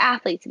to go to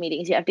athletes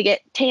meetings. You have to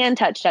get tan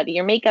touched up.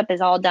 Your makeup is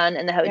all done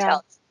in the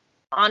hotel. Yeah.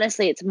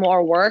 Honestly, it's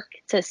more work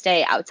to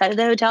stay outside of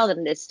the hotel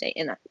than to stay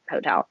in the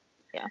hotel.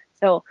 Yeah.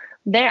 So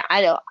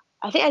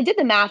I think I did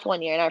the math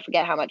one year and I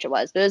forget how much it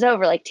was, but it was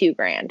over like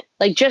 $2,000,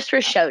 like just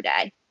for show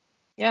day.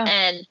 Yeah.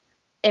 And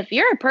if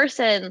you're a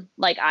person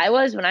like I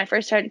was when I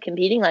first started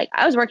competing, like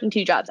I was working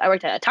 2 jobs. I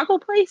worked at a taco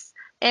place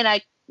and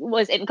I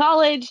was in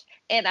college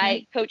and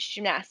I coached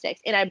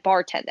gymnastics and I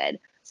bartended.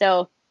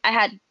 So I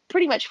had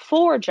pretty much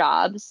 4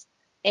 jobs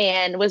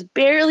and was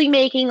barely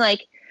making I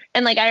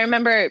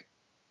remember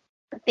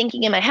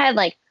thinking in my head,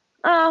 like,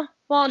 oh,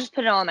 well, I'll just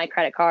put it all on my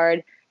credit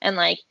card. And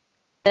like,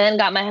 then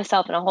got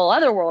myself in a whole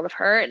other world of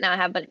hurt. Now I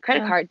have a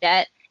credit card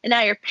debt. And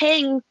now you're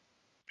paying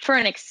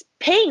for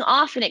paying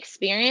off an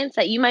experience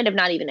that you might have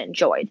not even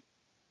enjoyed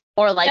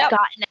or like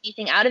gotten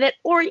anything out of it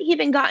or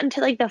even gotten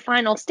to like the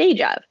final stage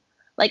of.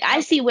 Like,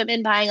 I see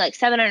women buying like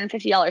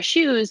 $750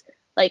 shoes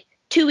like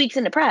 2 weeks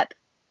into prep.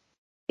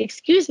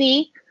 Excuse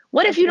me.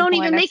 What if you don't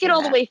even make it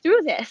all the way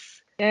through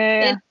this?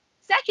 Yeah.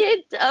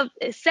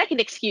 Second,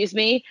 excuse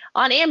me,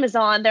 on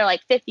Amazon, they're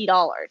like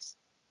 $50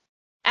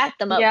 at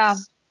the most. Yeah.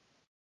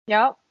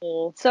 Yep.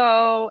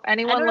 So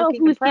anyone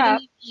looking to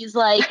prep, giving these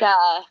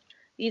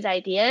these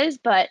ideas,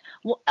 but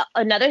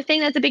another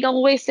thing that's a big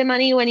waste of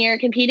money when you're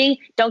competing,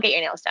 don't get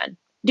your nails done.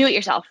 Do it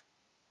yourself.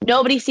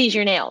 Nobody sees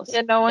your nails.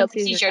 Yeah,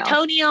 nobody sees your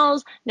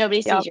toenails.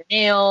 Nobody sees your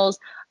nails.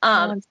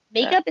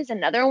 Makeup is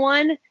another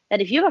one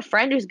that if you have a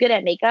friend who's good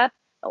at makeup,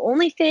 the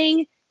only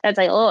thing that's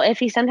like a little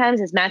iffy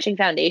sometimes is matching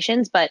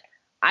foundations, but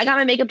I got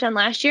my makeup done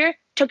last year,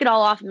 took it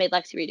all off and made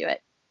Lexi redo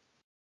it.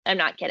 I'm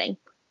not kidding.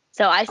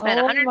 So I spent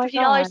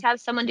 $150 to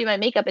have someone do my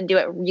makeup and do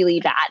it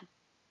really bad.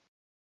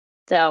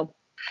 So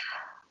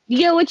you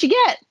get what you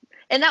get.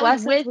 And that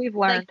was with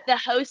like the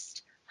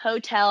host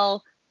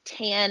hotel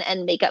tan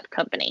and makeup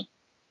company.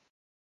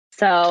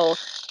 So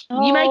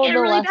you might get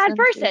a really bad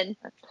person.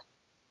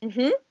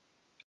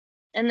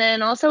 And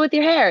then also with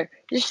your hair,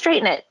 just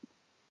straighten it.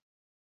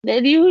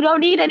 You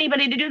don't need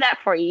anybody to do that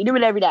for you. You do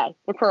it every day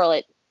or curl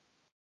it.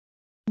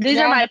 These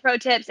are my pro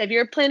tips. If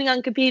you're planning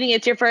on competing,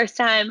 it's your first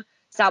time,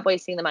 stop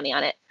wasting the money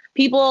on it.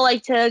 People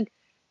like to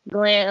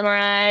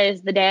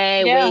glamorize the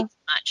day way too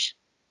much.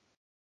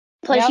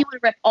 Plus, you want to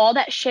rip all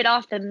that shit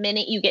off the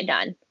minute you get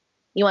done.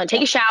 You want to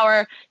take a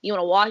shower. You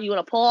want to walk. You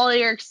want to pull all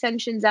your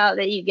extensions out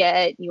that you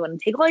get. You want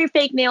to take all your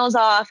fake nails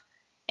off.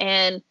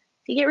 And if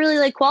you get really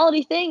like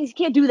quality things, you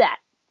can't do that.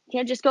 You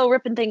can't just go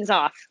ripping things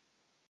off,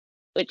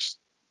 which is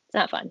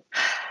not fun.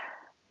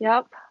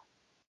 Yep.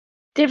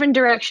 Different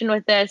direction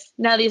with this.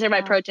 Now these are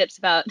my pro tips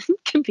about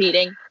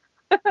competing.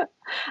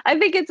 I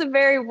think it's a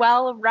very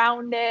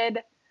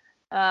well-rounded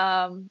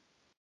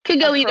Could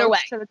go either way.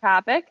 approach to the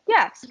topic.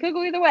 Yes, could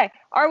go either way.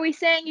 Are we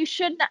saying you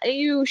should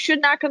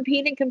not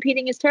compete and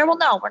competing is terrible?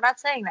 No, we're not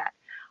saying that.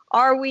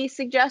 Are we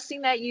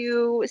suggesting that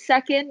you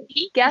second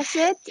guess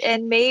it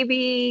and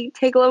maybe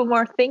take a little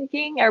more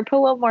thinking or put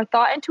a little more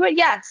thought into it?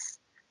 Yes.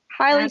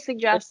 Highly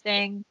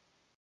suggesting.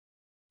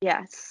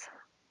 Yes.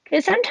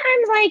 Because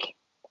sometimes, like,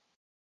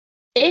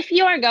 if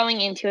you are going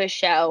into a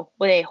show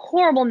with a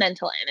horrible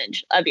mental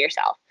image of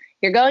yourself,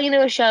 you're going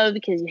into a show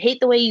because you hate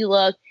the way you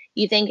look,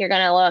 you think you're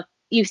going to look,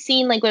 you've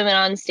seen like women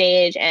on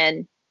stage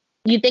and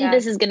you think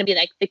this is going to be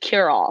like the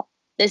cure all.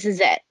 This is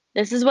it.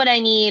 This is what I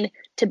need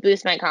to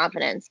boost my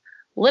confidence.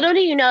 Little do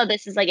you know,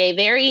 this is like a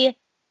very,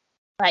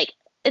 like,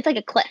 it's like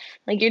a cliff.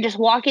 Like you're just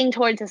walking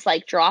towards this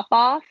like drop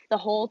off the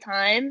whole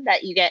time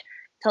that you get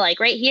to like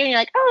right here and you're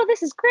like, oh,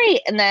 this is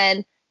great. And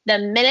then the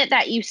minute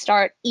that you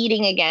start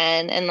eating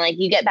again and like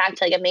you get back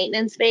to like a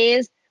maintenance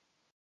phase,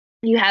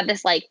 you have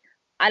this like,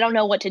 I don't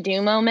know what to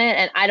do moment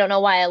and I don't know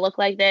why I look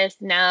like this.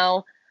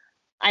 Now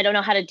I don't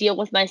know how to deal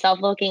with myself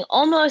looking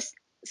almost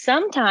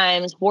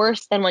sometimes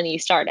worse than when you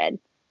started.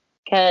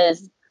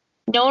 Because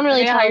no one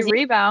really how tells you you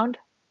rebound.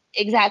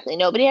 exactly.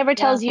 Nobody ever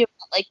tells you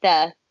about, like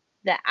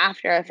the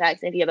after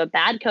effects. If you have a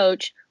bad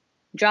coach,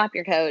 drop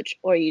your coach,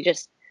 or you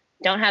just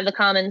don't have the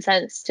common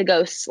sense to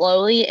go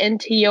slowly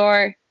into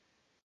your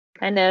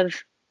kind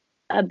of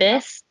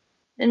abyss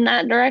in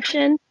that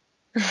direction.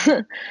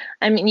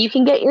 I mean, you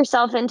can get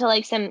yourself into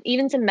like some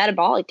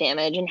metabolic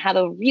damage and have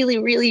a really,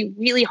 really,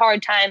 really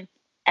hard time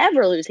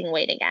ever losing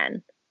weight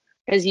again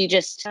because you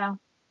just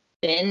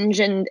binge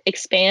and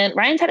expand.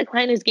 Ryan's had a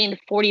client who's gained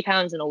 40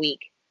 pounds in a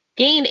week,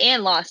 gained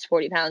and lost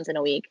 40 pounds in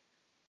a week,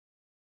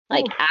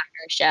 like after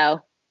a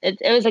show. It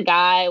was a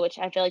guy, which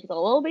I feel like it's a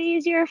little bit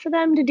easier for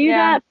them to do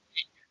that.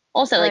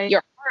 Also, like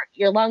your heart,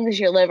 your lungs,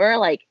 your liver,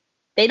 like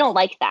they don't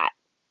like that.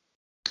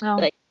 No.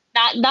 Like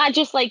not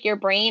just like your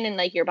brain and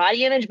like your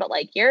body image, but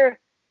like your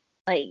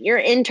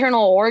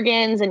internal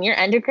organs and your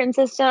endocrine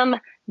system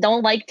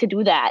don't like to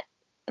do that.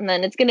 And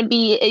then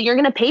you're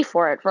gonna pay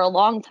for it for a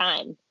long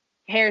time.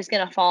 Hair is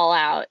gonna fall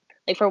out.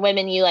 Like for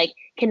women, you like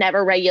can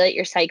never regulate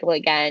your cycle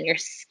again. Your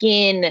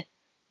skin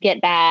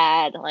get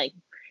bad. Like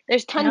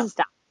there's tons of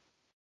stuff.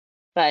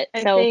 But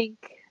I think,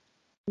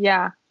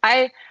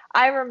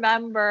 I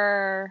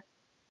remember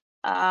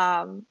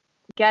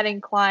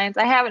getting clients.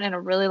 I haven't in a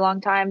really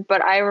long time,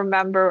 but I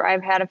remember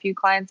I've had a few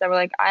clients that were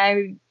like,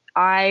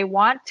 I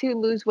want to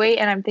lose weight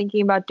and I'm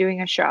thinking about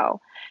doing a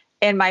show.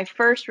 And my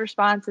first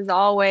response is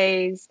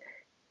always,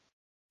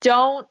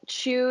 don't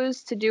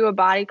choose to do a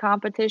body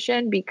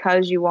competition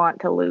because you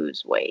want to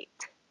lose weight.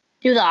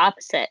 Do the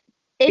opposite.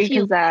 If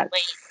you lose that's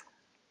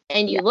weight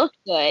and you look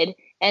good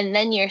and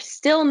then you're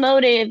still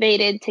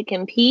motivated to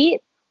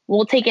compete,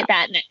 we'll take it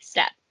that next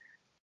step.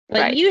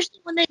 But usually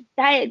when they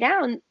diet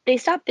down, they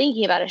stop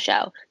thinking about a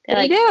show. They're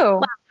like, wow,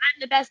 I'm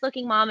the best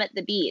looking mom at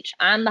the beach.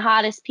 I'm the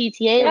hottest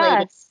PTA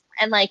lady.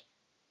 And like,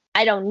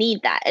 I don't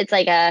need that. It's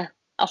like a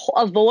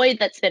void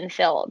that's been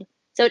filled.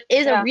 So it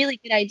is a really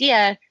good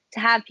idea to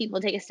have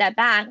people take a step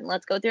back and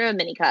let's go through a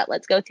mini cut.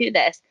 Let's go through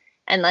this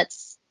and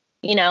let's,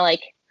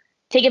 like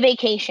take a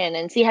vacation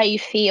and see how you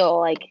feel.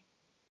 Like,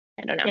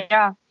 I don't know.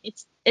 Yeah.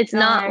 It's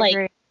not like,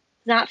 it's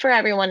not for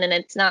everyone and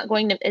it's not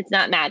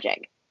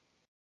magic.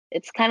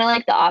 It's kind of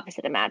like the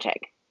opposite of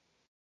magic.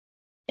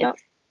 There's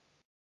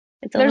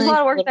a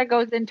lot of work that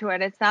goes into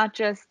it. It's not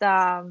just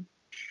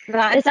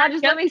it's not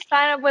just let me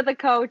sign up with a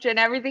coach and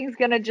everything's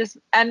gonna just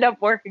end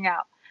up working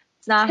out.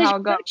 It's not how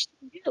it goes. Coach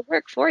can do the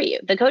work for you.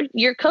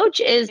 Your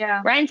coach is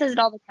Ryan says it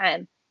all the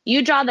time.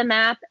 You draw the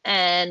map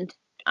and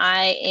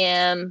I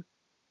am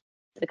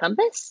the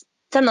compass,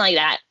 something like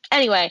that.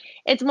 Anyway,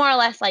 it's more or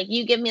less like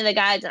you give me the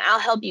guides and I'll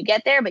help you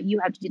get there, but you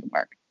have to do the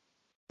work.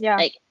 Yeah.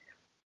 Like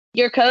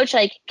your coach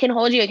can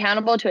hold you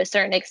accountable to a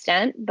certain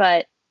extent,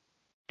 but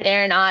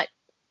they're not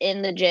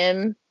in the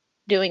gym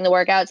doing the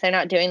workouts. They're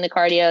not doing the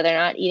cardio. They're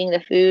not eating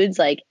the foods.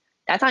 Like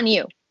that's on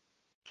you.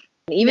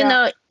 Even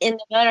though no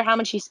matter how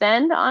much you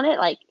spend on it,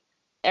 like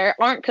there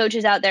aren't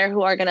coaches out there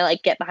who are going to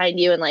like get behind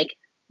you and like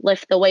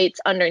lift the weights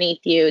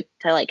underneath you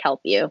to like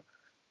help you.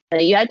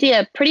 But you have to be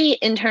a pretty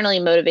internally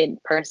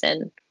motivated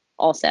person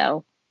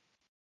also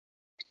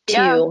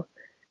to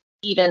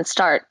even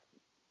start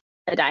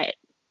a diet.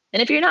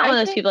 And if you're not one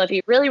of those people, if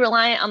you're really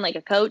reliant on like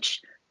a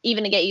coach,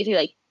 even to get you through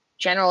like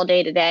general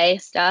day-to-day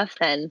stuff,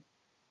 then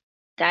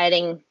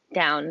dieting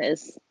down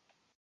is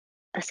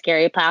a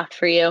scary path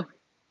for you.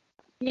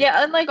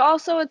 Yeah, and like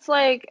also it's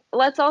like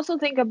let's also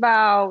think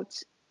about,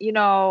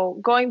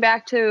 going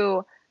back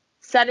to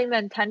setting the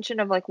intention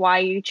of like why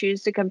you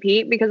choose to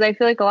compete, because I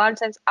feel like a lot of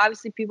times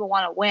obviously people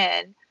want to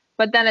win,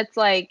 but then it's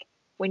like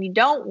when you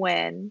don't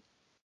win,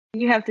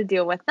 you have to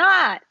deal with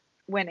not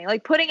winning.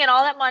 Like putting in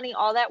all that money,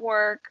 all that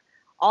work,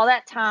 all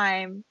that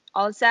time,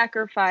 all the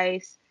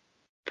sacrifice,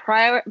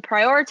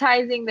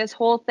 prioritizing this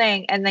whole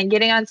thing and then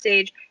getting on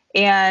stage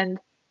and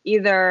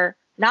either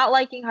not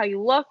liking how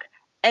you look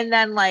and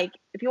then like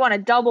if you want to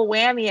double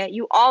whammy it,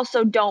 you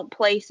also don't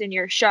place in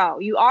your show.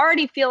 You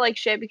already feel like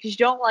shit because you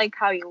don't like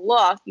how you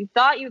look. You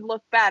thought you'd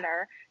look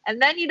better,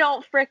 and then you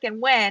don't fricking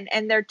win,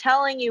 and they're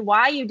telling you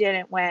why you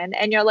didn't win,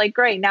 and you're like,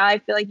 great, now I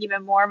feel like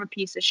even more of a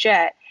piece of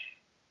shit.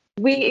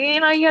 You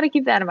got to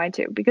keep that in mind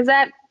too, because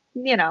that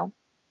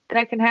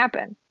can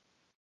happen.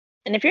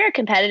 And if you're a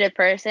competitive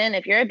person,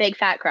 if you're a big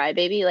fat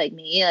crybaby like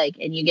me, like,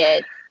 and you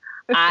get,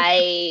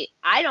 I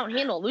don't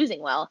handle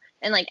losing well,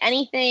 and like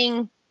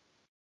anything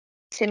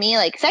to me,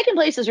 like second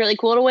place is really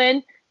cool to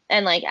win,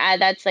 and like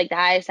that's like the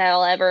highest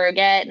I'll ever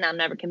get, and I'm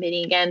never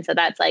competing again, so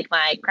that's like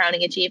my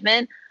crowning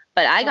achievement.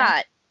 But I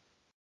got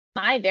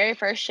my very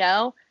first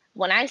show.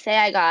 When I say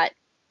I got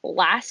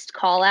last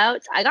call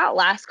outs, I got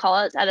last call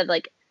outs out of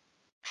like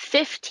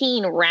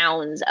 15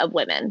 rounds of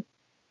women,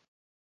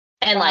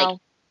 and like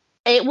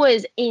it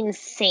was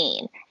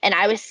insane. And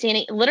I was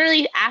standing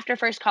literally after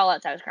first call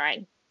outs, I was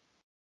crying,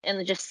 and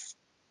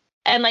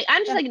like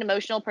I'm just like an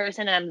emotional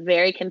person, and I'm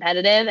very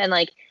competitive, and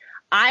like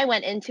I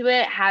went into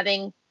it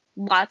having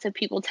lots of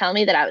people tell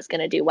me that I was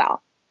going to do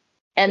well.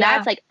 And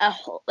that's like a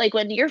whole, like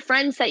when your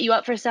friends set you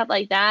up for stuff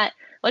like that,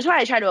 which is why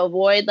I try to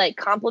avoid like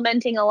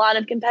complimenting a lot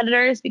of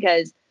competitors,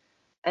 because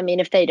I mean,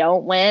 if they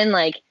don't win,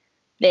 like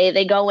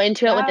they go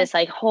into it with this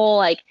like whole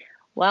like,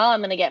 well, I'm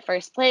going to get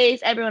first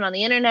place. Everyone on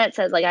the internet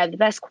says like I have the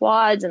best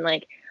quads, and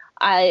like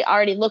I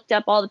already looked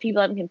up all the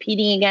people I'm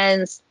competing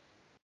against.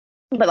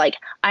 But like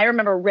I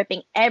remember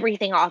ripping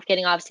everything off,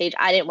 getting off stage.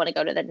 I didn't want to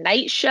go to the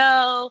night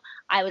show.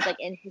 I was like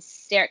in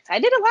hysterics. I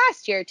did it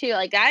last year too.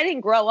 Like I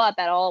didn't grow up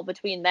at all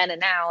between then and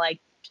now.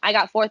 Like I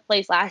got fourth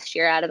place last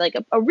year out of like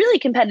a really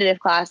competitive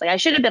class. Like I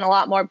should have been a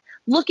lot more.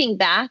 Looking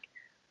back,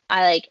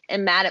 I like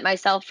am mad at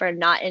myself for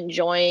not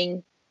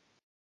enjoying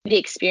the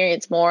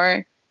experience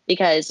more,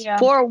 because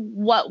for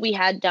what we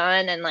had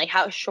done and like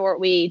how short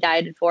we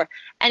dieted for.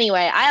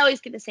 Anyway, I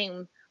always get the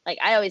same, like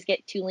I always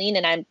get too lean,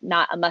 and I'm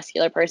not a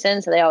muscular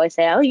person. So they always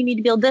say, oh, you need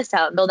to build this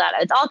out and build that.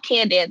 It's all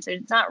canned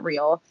answers. It's not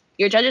real.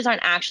 Your judges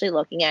aren't actually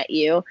looking at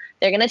you.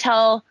 They're going to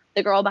tell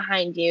the girl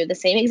behind you the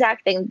same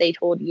exact thing they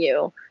told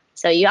you.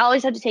 So you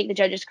always have to take the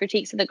judges'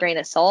 critiques with a grain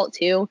of salt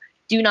too.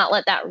 Do not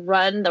let that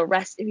run the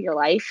rest of your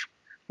life.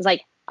 It's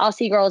like, I'll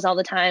see girls all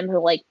the time who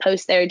like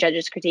post their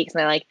judges' critiques, and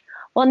they're like,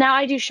 well, now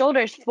I do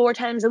shoulders 4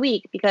 times a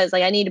week because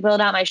like I need to build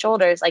out my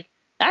shoulders. Like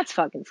that's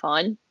fucking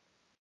fun.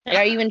 Like,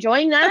 are you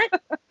enjoying that?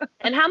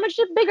 And how much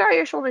bigger are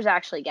your shoulders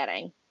actually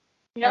getting?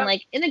 And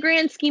like in the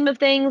grand scheme of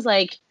things,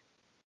 like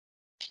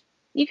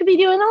you could be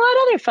doing a lot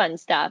of other fun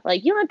stuff.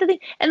 Like you don't have to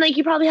think, and like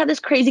you probably have this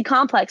crazy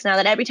complex now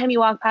that every time you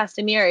walk past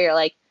a mirror, you're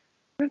like,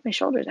 I wonder if my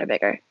shoulders are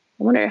bigger.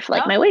 I wonder if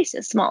like my waist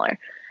is smaller.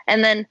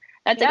 And then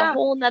that's like a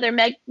whole nother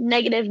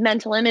negative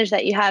mental image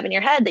that you have in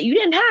your head that you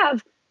didn't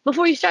have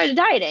before you started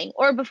dieting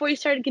or before you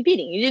started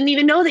competing. You didn't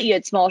even know that you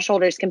had small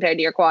shoulders compared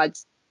to your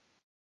quads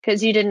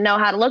because you didn't know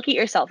how to look at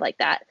yourself like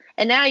that.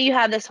 And now you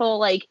have this whole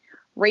like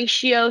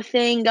ratio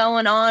thing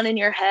going on in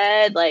your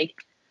head. Like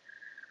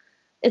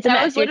it's a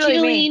mess. You're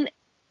too lean.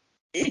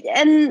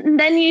 And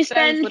then you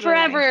spend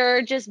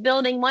forever just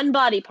building one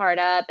body part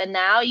up, and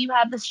now you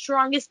have the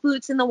strongest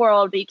glutes in the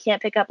world, but you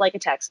can't pick up like a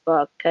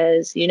textbook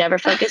because you never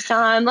focused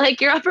on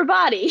like your upper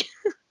body.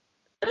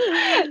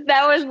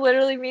 That was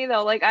literally me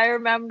though. Like I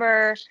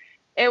remember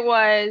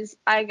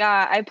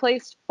I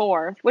placed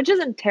 4th, which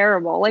isn't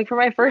terrible. Like for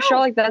my first show,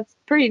 like that's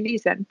pretty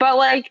decent. But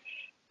like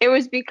it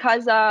was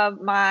because of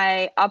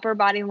my upper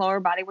body and lower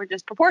body were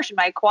disproportionate.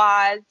 My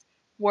quads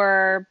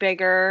were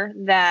bigger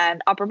than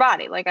upper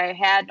body. Like I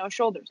had no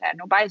shoulders, I had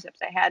no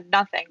biceps, I had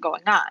nothing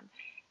going on.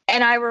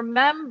 And I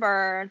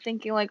remember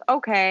thinking like,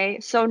 okay,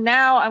 so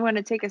now I'm going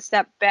to take a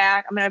step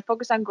back. I'm going to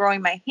focus on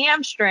growing my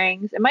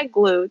hamstrings and my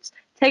glutes,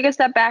 take a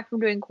step back from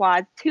doing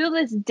quads. To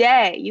this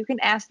day, you can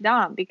ask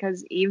Dom,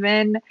 because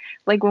even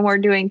like when we're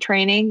doing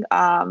training,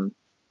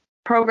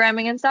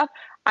 programming and stuff,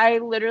 I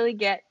literally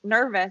get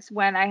nervous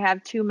when I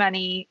have too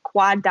many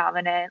quad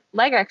dominant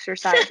leg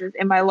exercises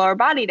in my lower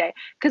body day.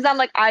 Cause I'm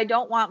like, I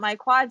don't want my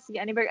quads to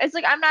get any bigger. It's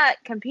like, I'm not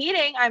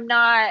competing. I'm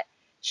not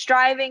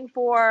striving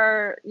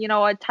for,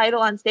 a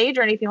title on stage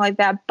or anything like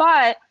that.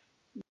 But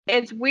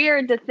it's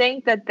weird to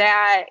think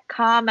that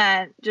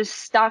comment just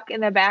stuck in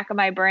the back of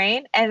my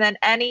brain. And then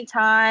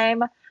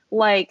anytime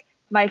like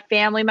my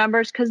family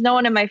members, cause no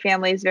one in my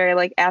family is very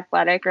like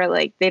athletic or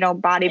like they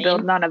don't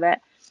bodybuild, none of it.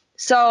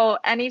 So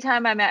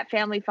anytime I'm at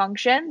family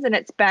functions and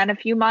it's been a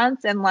few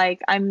months and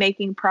like I'm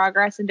making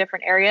progress in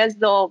different areas,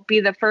 they'll be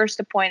the first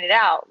to point it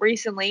out.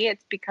 Recently,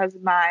 it's because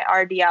of my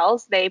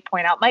RDLs. They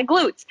point out my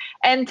glutes.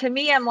 And to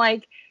me, I'm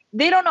like,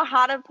 they don't know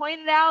how to point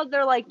it out.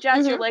 They're like,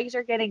 Jess, your legs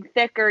are getting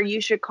thicker. You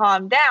should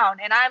calm down.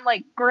 And I'm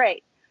like,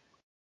 great.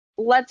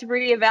 Let's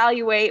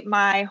reevaluate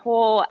my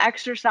whole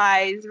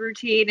exercise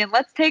routine and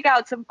let's take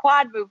out some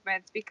quad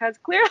movements because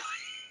clearly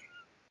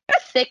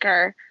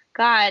thicker.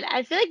 God,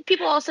 I feel like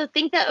people also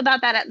think about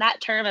that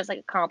term as like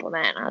a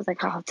compliment. I was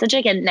like, oh, it's such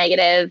like a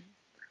negatively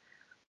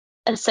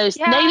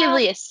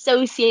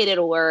associated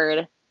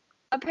word.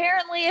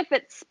 Apparently, if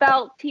it's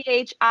spelled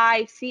THIC,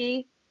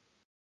 maybe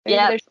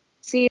there's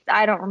C.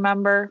 I don't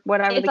remember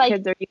whatever it's the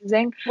kids are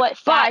using. What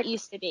fat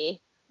used to be.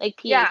 like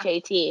Yeah.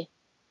 PHAT.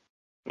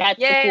 That's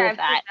the Yeah, cool I've seen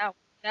fat. that one.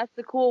 That's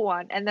the cool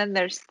one. And then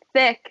there's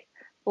thick,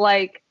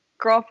 like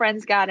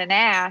girlfriend's got an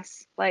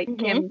ass, like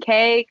Mm-hmm. Kim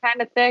K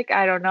kind of thick.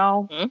 I don't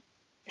know. Mm-hmm.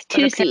 But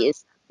Two apparently,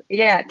 C's.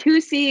 yeah,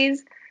 2Cs.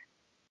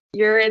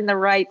 You're in the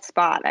right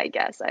spot, I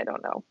guess. I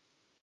don't know.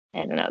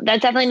 I don't know.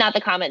 That's definitely not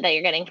the comment that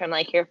you're getting from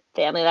like your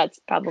family. That's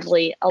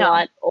probably a No,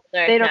 lot older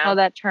they don't know now.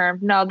 that term.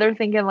 No, they're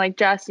thinking like,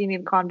 Jess, you need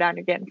to calm down.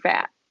 You're getting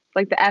fat.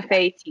 Like the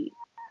FAT.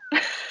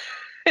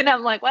 And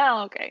I'm like,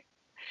 well, okay.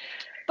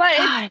 But it's,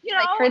 God,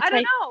 like I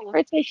don't know.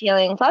 hurts my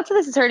feelings. Lots of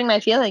this is hurting my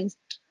feelings.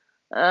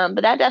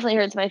 But that definitely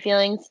hurts my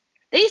feelings.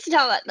 They used to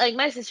tell that like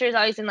my sister's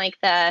always in like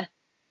the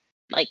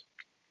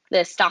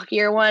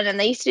stockier one, and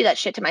they used to do that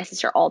shit to my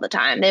sister all the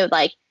time. They would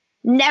like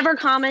never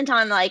comment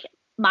on like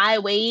my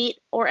weight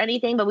or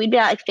anything, but we'd be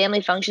at like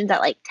family functions at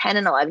like 10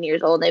 and 11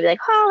 years old, and they'd be like,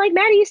 "Oh, like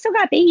Maddie, you still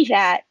got baby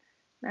fat."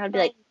 And I'd be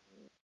like,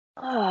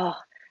 "Oh,"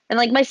 and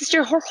like my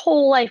sister, her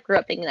whole life grew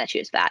up thinking that she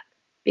was fat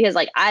because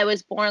like I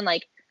was born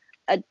like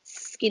a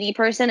skinny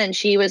person, and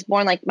she was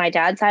born like my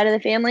dad's side of the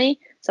family,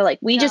 so like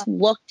we Yeah. just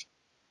looked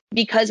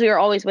because we were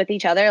always with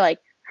each other, like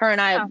her and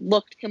I Yeah.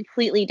 looked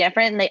completely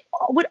different. And they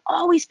would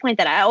always point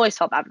that out. I always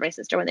felt bad for my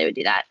sister when they would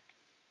do that.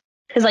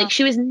 Because like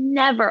she was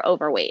never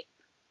overweight,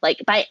 like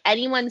by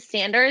anyone's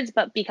standards,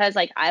 but because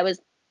like I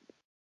was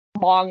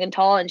long and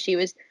tall and she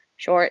was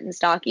short and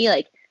stocky,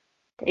 like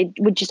they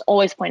would just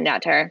always point it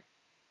out to her.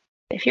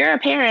 If you're a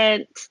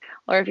parent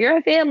or if you're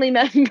a family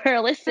member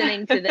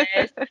listening to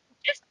this,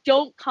 just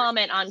don't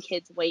comment on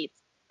kids' weights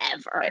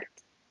ever.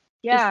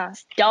 Yeah.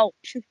 Just don't.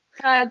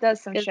 It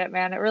does some shit,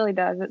 man. It really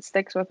does. It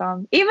sticks with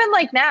them. Even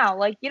like now,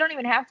 like you don't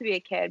even have to be a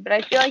kid, but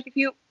I feel like if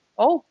you,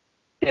 oh,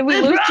 did we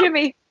lose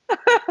Jimmy?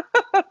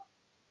 Oh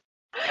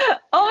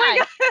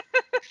my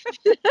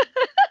God.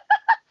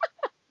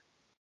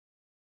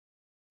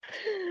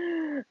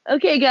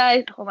 Okay,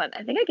 guys, hold on.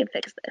 I think I can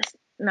fix this.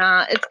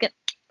 Nah, it's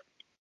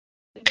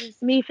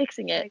just me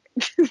fixing it.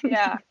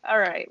 Yeah. All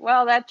right.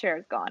 Well, that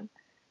chair's gone.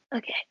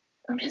 Okay,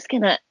 I'm just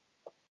gonna.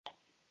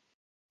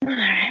 All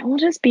right, we'll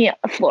just be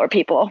floor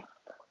people.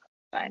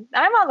 Fine.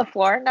 I'm on the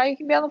floor. Now you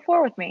can be on the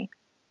floor with me.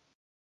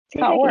 See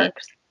That's how it if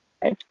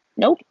I works.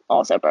 Nope,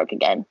 also broke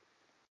again.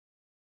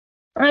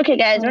 Okay,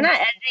 guys, we're not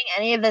editing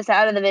any of this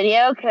out of the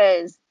video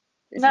because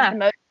this is the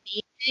most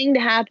neat thing to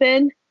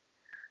happen.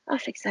 I'll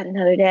fix that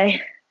another day.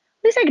 At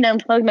least I can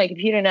unplug my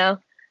computer now.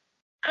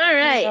 All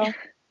right.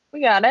 We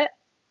got it.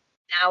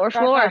 Now we're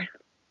floor.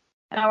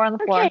 Now we're on the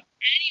floor. Okay.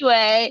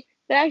 Anyway,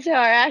 back to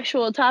our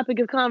actual topic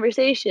of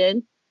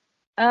conversation.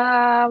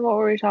 What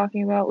were we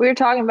talking about? We were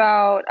talking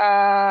about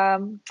I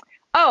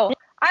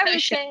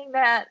was saying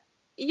that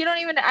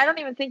I don't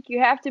even think you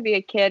have to be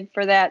a kid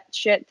for that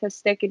shit to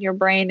stick in your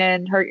brain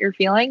and hurt your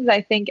feelings.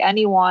 I think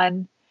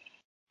anyone,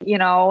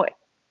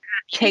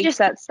 takes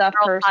that stuff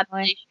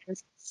personally.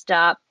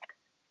 Stop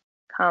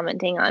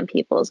commenting on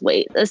people's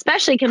weight,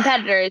 especially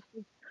competitors.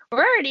 We're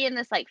already in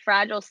this like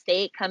fragile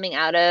state coming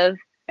out of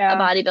a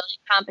bodybuilding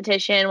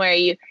competition where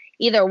you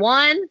either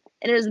won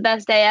and it was the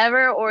best day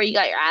ever, or you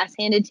got your ass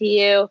handed to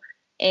you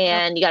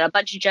and you got a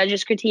bunch of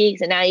judges'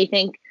 critiques, and now you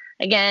think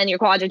again your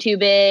quads are too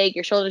big,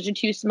 your shoulders are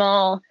too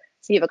small,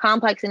 so you have a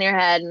complex in your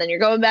head, and then you're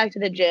going back to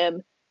the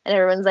gym and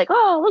everyone's like,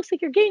 "Oh, it looks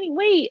like you're gaining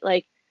weight."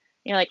 Like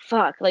you're like,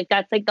 "Fuck!" Like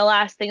that's like the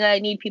last thing that I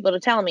need people to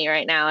tell me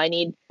right now. I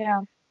need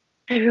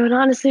everyone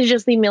honestly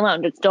just leave me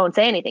alone. Just don't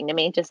say anything to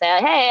me. Just say,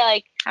 like, "Hey,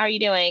 like, how are you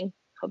doing?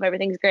 Hope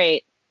everything's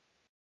great."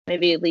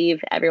 Maybe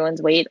leave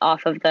everyone's weight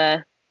off of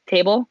the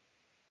table.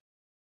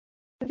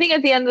 I think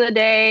at the end of the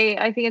day,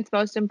 I think it's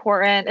most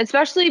important,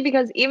 especially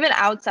because even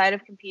outside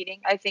of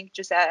competing, I think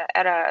just at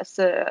a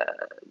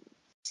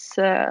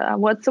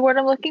what's the word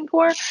I'm looking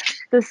for?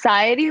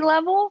 Society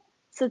level?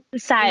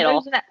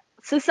 Societal.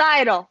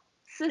 Societal.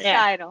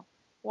 Yeah.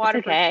 Water.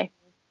 It's okay.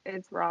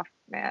 It's rough,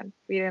 man.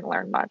 We didn't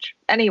learn much.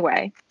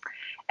 Anyway,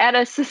 at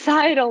a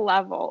societal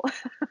level,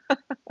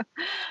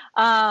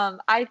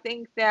 I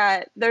think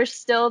that there's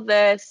still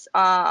this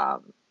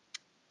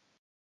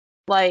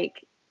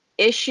like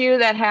issue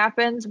that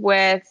happens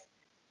with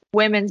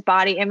women's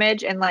body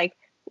image and like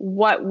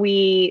what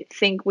we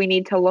think we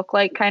need to look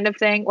like kind of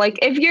thing. Like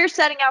if you're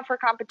setting out for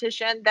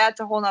competition,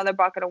 that's a whole nother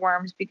bucket of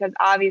worms because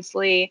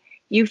obviously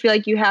you feel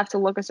like you have to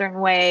look a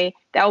certain way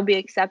that will be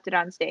accepted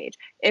on stage.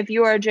 If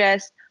you are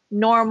just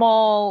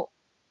normal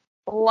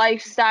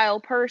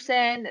lifestyle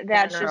person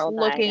that's just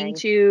looking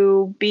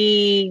to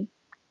be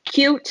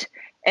cute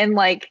and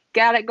like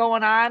got it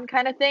going on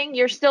kind of thing,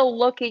 you're still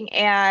looking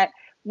at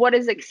what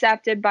is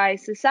accepted by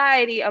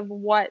society of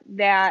what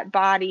that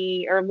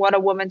body or what a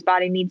woman's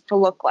body needs to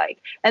look like.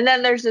 And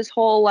then there's this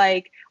whole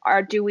like,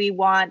 do we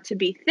want to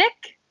be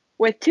thick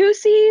with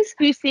 2Cs?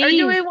 Or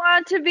do we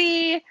want to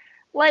be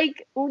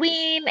like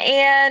lean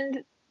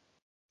and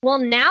well,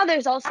 now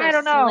there's also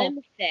slim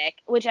thick,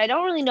 which I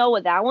don't really know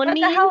what that one means.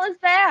 What the hell is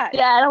that?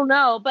 Yeah, I don't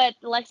know, but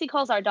Lexi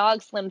calls our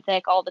dog slim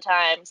thick all the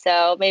time,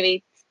 so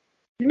maybe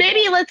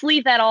let's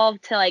leave that all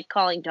to like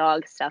calling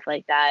dogs stuff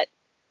like that.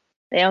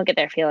 They don't get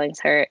their feelings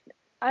hurt.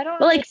 I don't.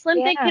 But like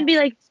slim thick can be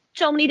like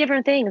so many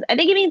different things. I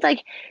think it means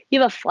like you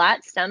have a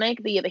flat stomach,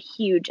 but you have a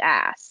huge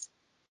ass.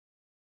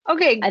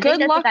 Okay, I think good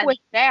that's what luck that with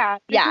means. that.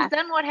 Because Yeah.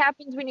 then what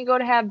happens when you go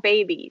to have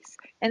babies?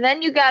 And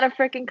then you gotta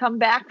freaking come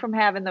back from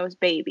having those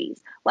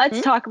babies. Let's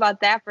Mhm. talk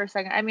about that for a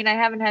second. I mean, I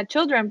haven't had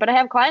children, but I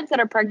have clients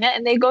that are pregnant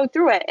and they go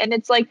through it. And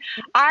it's like,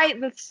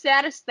 the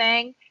saddest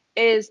thing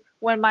is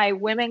when my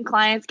women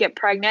clients get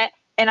pregnant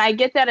and I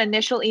get that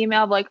initial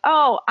email of like,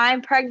 oh,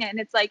 I'm pregnant. And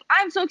it's like,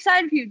 I'm so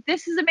excited for you.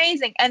 This is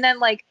amazing. And then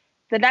like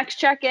the next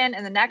check-in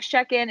and the next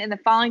check-in and the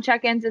following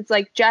check-ins, it's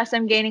like, Jess,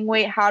 I'm gaining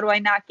weight. How do I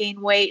not gain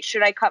weight?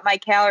 Should I cut my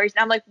calories?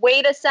 And I'm like,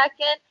 wait a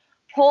second,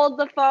 hold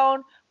the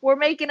phone. We're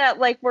making a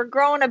like we're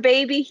growing a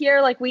baby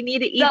here. Like we need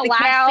to eat The the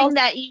last thing cows.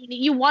 that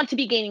you want to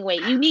be gaining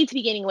weight. You need to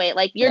be gaining weight.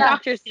 Like your Yes.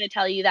 doctor's going to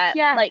tell you that.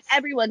 Yes. Like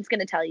everyone's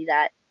going to tell you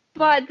that.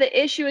 But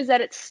the issue is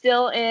that it's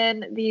still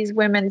in these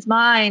women's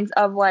minds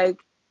of like,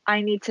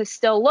 I need to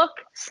still look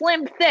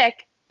slim,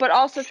 thick, but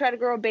also try to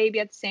grow a baby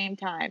at the same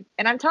time.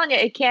 And I'm telling you,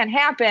 it can't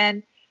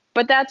happen.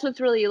 But that's what's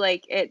really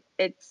like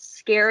it's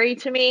scary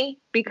to me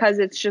because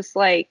it's just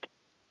like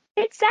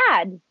It's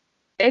sad.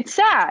 it's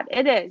sad.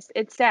 It is.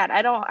 It's sad.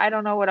 I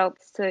don't know what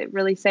else to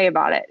really say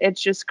about it. It's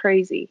just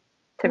crazy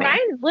to me.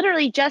 Ryan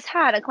literally just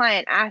had a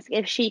client ask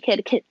if she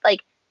could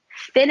like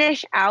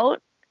finish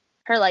out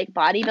her like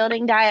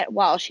bodybuilding diet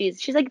while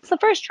she's like, it's the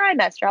first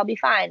trimester, I'll be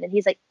fine. And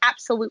he's like,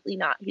 absolutely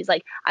not. He's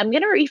like, I'm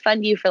gonna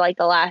refund you for like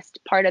the last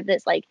part of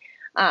this like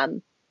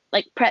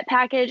prep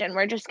package, and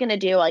we're just gonna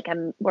do like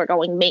we're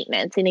going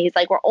maintenance. And he's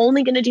like, we're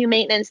only gonna do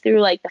maintenance through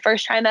like the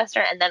first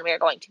trimester, and then we're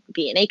going to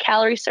be in a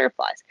calorie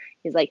surplus.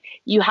 He's like,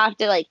 you have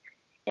to like,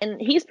 and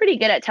he's pretty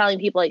good at telling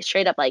people like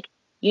straight up like,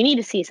 you need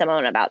to see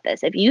someone about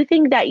this. If you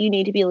think that you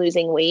need to be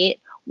losing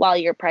weight while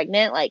you're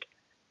pregnant, like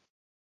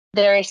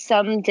there is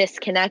some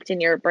disconnect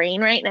in your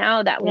brain right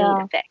now that we need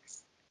to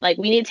fix. Like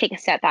we need to take a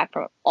step back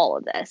from all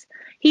of this.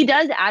 He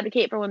does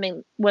advocate for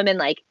women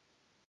like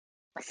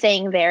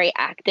staying very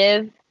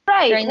active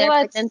Right. during their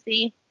Well,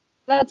 pregnancy.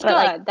 that's But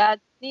like, good.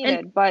 That's and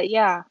needed. But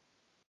yeah.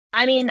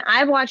 I mean,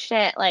 I've watched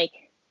it like,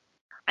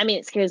 I mean,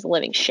 it scares the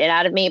living shit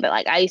out of me, but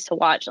like I used to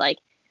watch like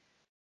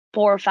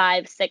 4,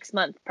 5, 6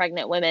 month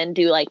pregnant women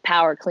do like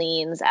power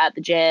cleans at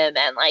the gym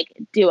and like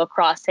do a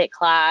CrossFit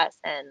class,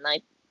 and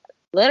like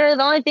literally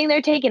the only thing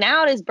they're taking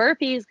out is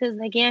burpees because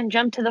they can't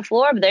jump to the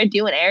floor, but they're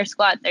doing air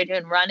squats, they're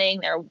doing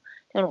running, they're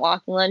doing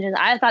walking lunges.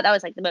 I thought that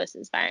was like the most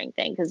inspiring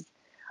thing because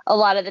a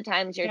lot of the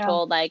times you're Yeah.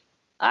 told like,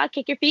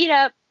 kick your feet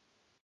up,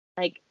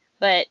 like,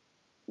 but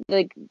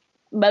like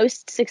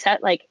most success,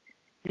 like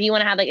if you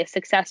want to have like a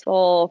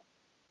successful,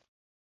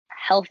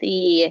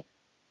 healthy,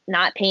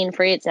 not pain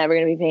free, it's never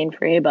going to be pain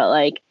free, but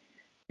like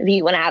if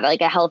you want to have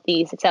like a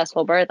healthy,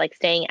 successful birth, like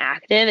staying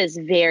active is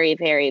very,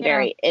 very,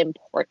 very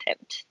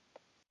important.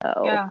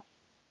 So Yeah.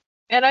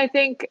 And I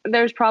think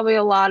there's probably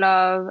a lot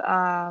of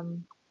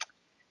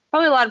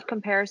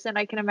comparison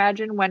I can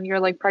imagine when you're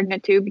like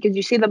pregnant too, because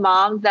you see the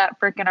moms that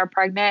freaking are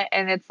pregnant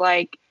and it's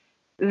like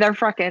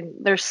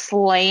they're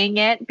slaying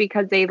it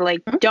because they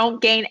like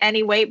don't gain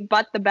any weight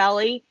but the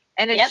belly.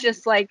 And it's yep,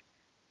 just like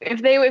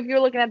if you're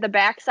looking at the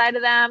backside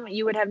of them,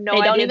 you would have no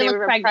they don't idea even they look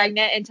were pregnant.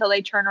 pregnant until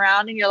they turn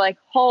around and you're like,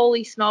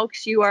 holy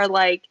smokes, you are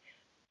like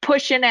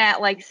pushing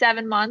at like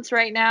 7 months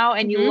right now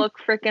and you Mm-hmm. look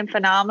freaking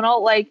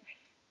phenomenal. Like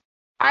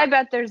I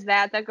bet there's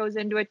that goes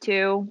into it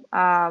too,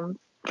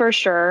 for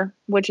sure.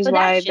 Which is But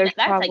why there's that's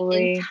like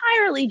probably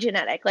entirely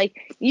genetic.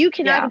 Like you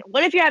cannot. yeah,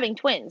 What if you're having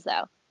twins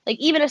though? Like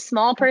even a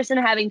small person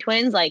having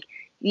twins, like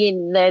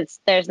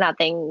there's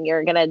nothing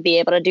you're gonna be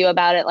able to do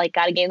about it. Like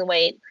gotta gain the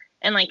weight,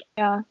 and like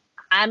yeah.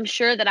 I'm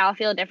sure that I'll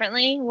feel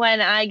differently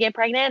when I get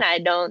pregnant.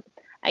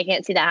 I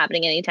can't see that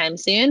happening anytime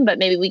soon. But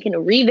maybe we can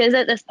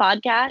revisit this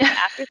podcast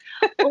after.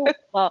 Oh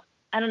well,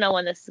 I don't know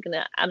when this is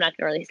gonna. I'm not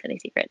gonna release any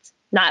secrets.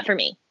 Not for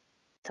me,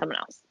 someone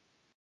else.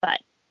 But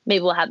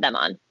maybe we'll have them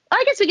on.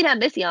 I guess we can have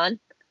Missy on.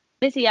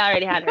 Missy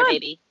already had her Good.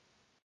 baby,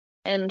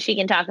 and she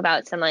can talk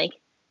about some like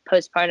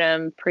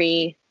postpartum,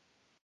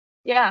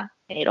 Yeah.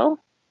 prenatal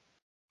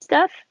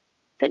stuff,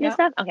 fitness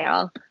Yeah. stuff. Okay,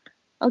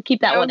 I'll keep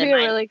that That would one in be a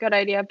mind. really good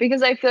idea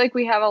because I feel like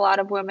we have a lot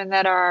of women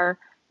that are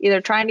either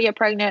trying to get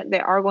pregnant, they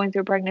are going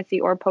through pregnancy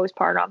or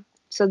postpartum.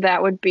 So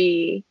that would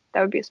be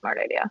a smart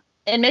idea.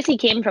 And Missy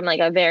came from like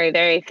a very,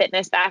 very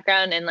fitness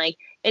background, and like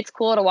it's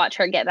cool to watch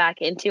her get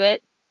back into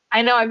it.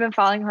 I know I've been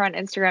following her on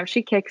Instagram.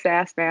 She kicks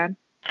ass, man.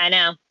 I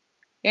know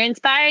you're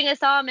inspiring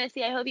us all,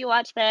 Missy. I hope you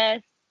watch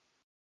this.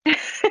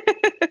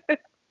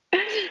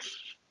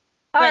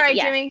 All But right,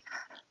 yes,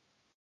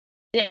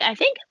 Jimmy. I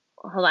think.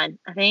 Hold on.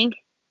 I think.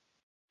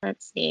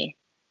 Let's see.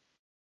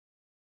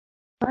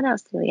 What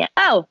else did we get?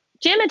 Oh,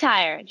 gym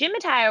attire. Gym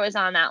attire was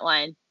on that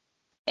one.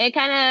 It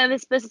kind of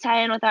is supposed to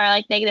tie in with our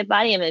like negative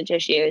body image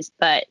issues,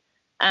 but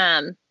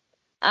um,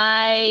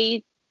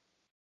 I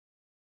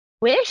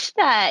wish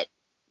that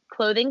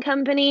clothing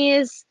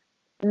companies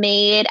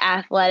made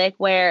athletic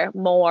wear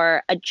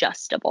more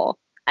adjustable.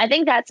 I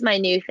think that's my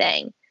new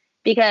thing Yeah.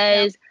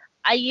 because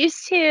it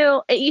used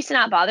to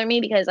not bother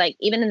me because like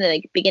even in the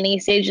like, beginning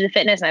stage of the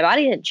fitness, my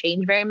body didn't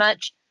change very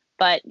much.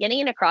 But getting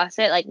into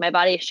CrossFit, like my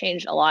body has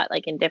changed a lot,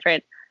 like in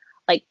different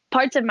like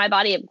parts of my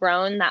body have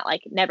grown that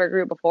like never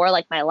grew before,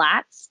 like my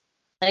lats.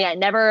 Like I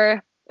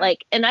never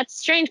like, and that's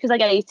strange because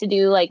like I used to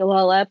do like a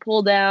lot of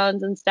pull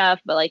downs and stuff,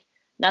 but like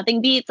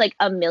nothing beats like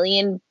a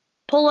million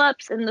pull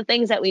ups and the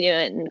things that we do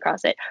in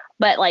CrossFit.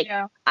 But like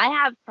I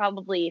have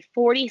probably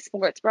 40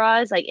 sports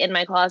bras like in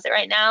my closet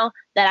right now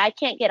that I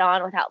can't get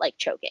on without like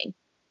choking.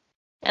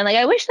 And like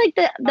I wish like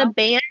the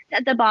band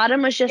at the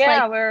bottom was just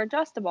like we're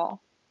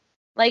adjustable.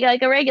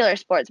 Like a regular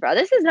sports bra.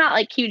 This is not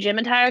like cute gym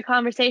attire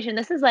conversation.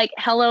 This is like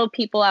hello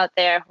people out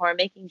there who are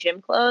making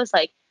gym clothes.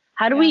 Like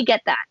how do we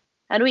get that?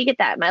 How do we get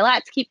that? My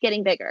lats keep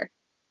getting bigger.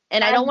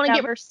 And I don't want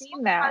to get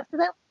seen that.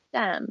 Because I like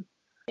them.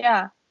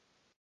 Yeah.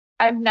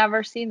 I've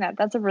never seen that.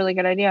 That's a really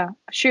good idea.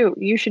 Shoot,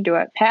 you should do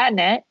it.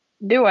 Patent it.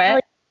 Do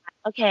it.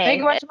 Okay.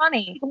 Make a bunch of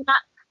money.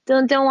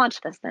 Don't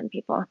watch this then,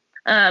 people.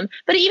 But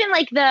even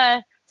like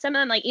some of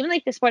them, like even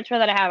like the sports bra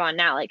that I have on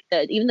now, like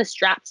even the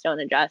straps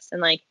don't adjust,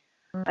 and like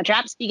my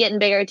straps be getting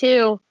bigger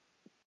too.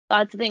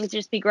 Lots of things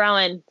just be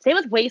growing. Same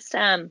with waist.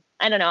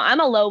 I don't know. I'm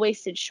a low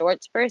waisted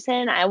shorts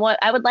person. I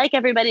would like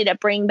everybody to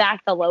bring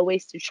back the low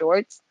waisted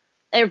shorts.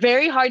 They're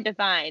very hard to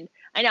find.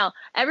 I know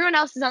everyone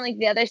else is on like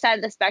the other side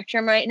of the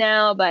spectrum right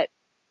now, but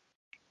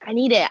I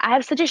need it. I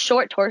have such a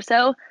short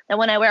torso that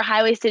when I wear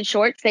high waisted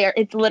shorts,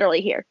 it's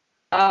literally here.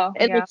 Oh,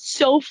 it looks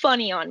so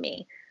funny on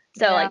me.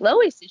 So like low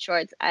waisted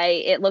shorts,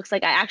 it looks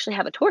like I actually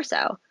have a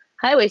torso.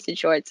 High waisted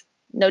shorts,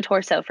 no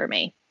torso for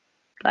me.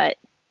 But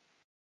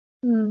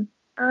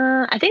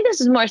I think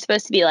this is more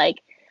supposed to be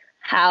like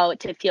how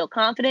to feel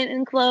confident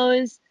in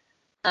clothes.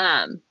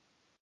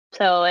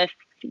 So if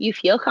you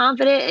feel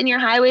confident in your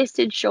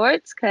high-waisted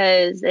shorts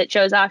because it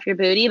shows off your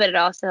booty, but it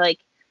also like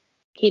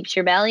keeps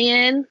your belly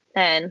in,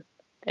 then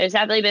there's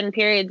definitely been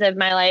periods of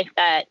my life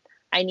that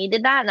I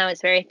needed that, and I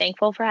was very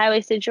thankful for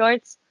high-waisted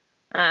shorts,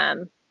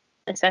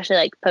 especially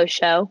like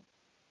post-show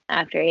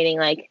after eating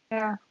like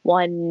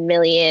 1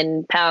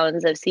 million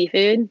pounds of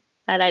seafood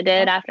that I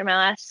did after my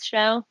last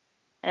show.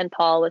 And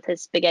Paul with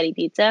his spaghetti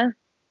pizza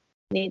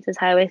needs his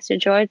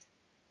high-waisted shorts.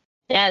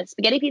 Yeah,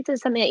 spaghetti pizza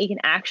is something that you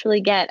can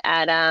actually get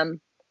at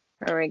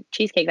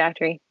Cheesecake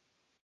Factory.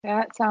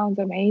 That sounds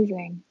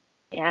amazing.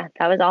 Yeah,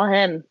 that was all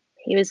him.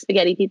 He was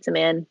spaghetti pizza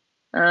man.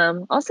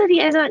 Also, if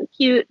you guys want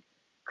cute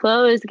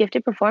clothes,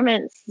 Gifted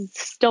Performance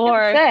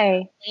store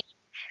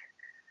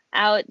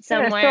out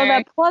somewhere. Throw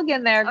that plug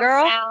in there,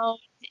 girl. Out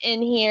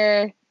in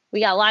here. We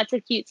got lots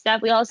of cute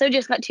stuff. We also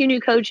just got 2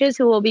 new coaches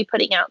who will be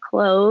putting out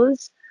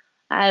clothes.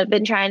 I've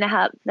been trying to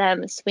help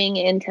them swing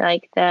into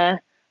like the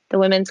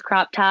women's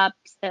crop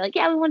tops. They're like,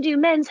 yeah, we want to do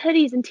men's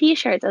hoodies and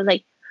t-shirts. I was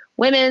like,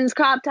 women's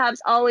crop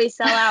tops always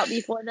sell out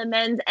before the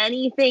men's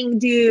anything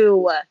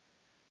do.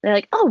 They're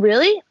like, oh,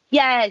 really?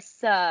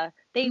 Yes.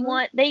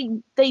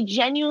 They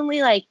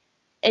genuinely like,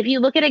 if you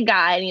look at a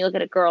guy and you look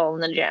at a girl in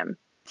the gym,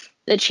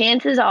 the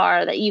chances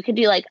are that you could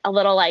do like a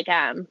little like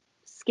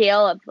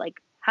scale of like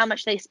how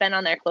much they spend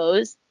on their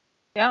clothes.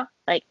 Yeah.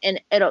 Like, and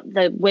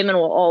the women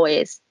will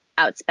always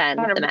outspend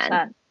 100%. The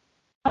men.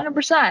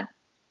 100%.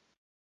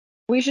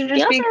 We should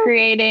just be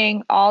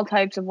creating all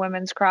types of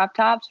women's crop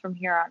tops from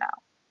here on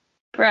out.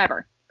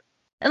 Forever.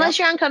 Unless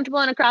you're uncomfortable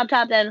in a crop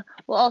top, then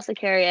we'll also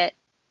carry it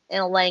in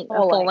a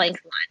full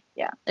length line.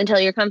 Yeah. Until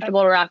you're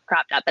comfortable to rock a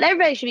crop top. But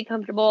everybody should be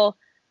comfortable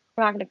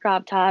rocking a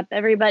crop top.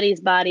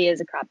 Everybody's body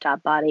is a crop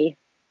top body.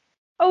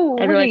 Oh,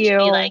 everyone should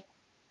be like,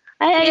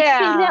 I think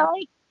that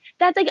like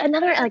that's like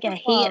another like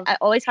I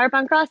always harp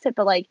on CrossFit,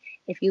 but like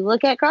if you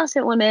look at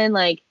CrossFit women,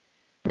 like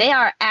they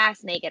are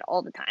ass naked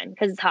all the time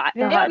because it's hot.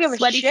 They don't give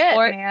a shit,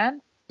 sport.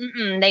 Man.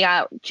 They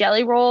got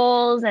jelly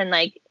rolls and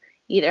like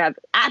either have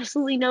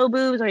absolutely no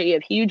boobs or you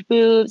have huge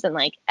boobs, and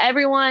like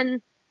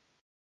everyone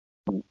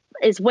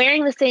is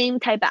wearing the same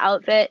type of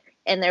outfit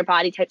and their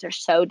body types are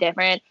so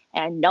different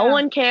and no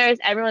one cares.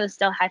 Everyone is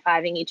still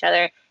high-fiving each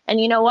other. And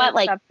you know what?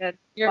 Like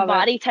your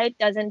body type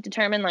doesn't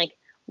determine like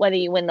whether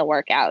you win the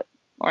workout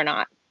or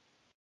not.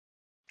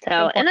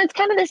 So, and that's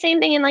kind of the same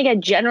thing in like a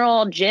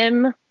general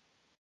gym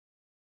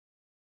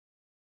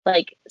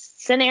like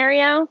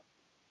scenario.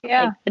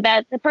 Yeah.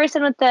 Like the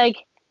person with like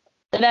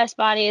the best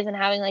body isn't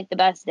having like the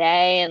best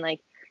day, and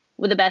like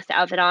with the best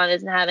outfit on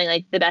isn't having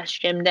like the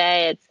best gym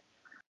day. It's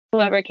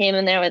whoever came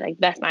in there with like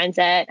best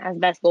mindset, has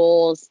best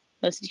goals,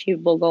 most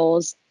achievable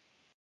goals.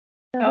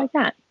 Like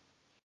that.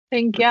 I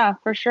think, yeah,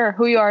 for sure.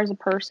 Who you are as a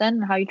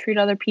person, how you treat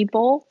other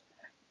people,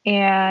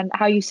 and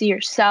how you see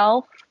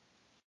yourself.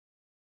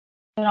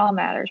 It all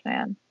matters,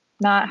 man.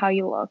 Not how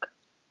you look.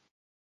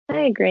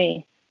 I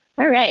agree.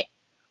 All right.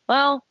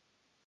 Well,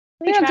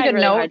 we tried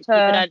really hard to keep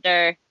it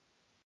under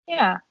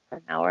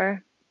an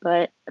hour,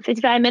 but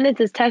 55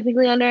 minutes is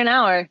technically under an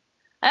hour.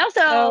 I guess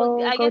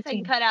I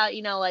can cut out,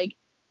 like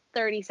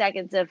 30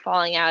 seconds of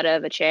falling out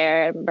of a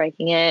chair and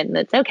breaking it, and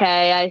it's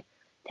okay.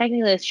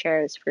 Technically this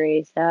chair is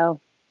free, so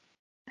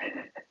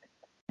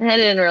I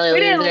didn't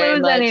really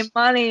lose any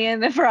money in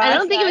the process. I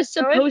don't think it was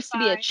supposed to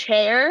be a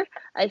chair.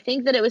 I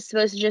think that it was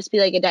supposed to just be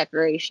like a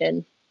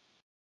decoration.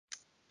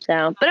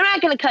 So, but I'm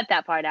not going to cut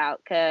that part out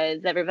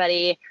because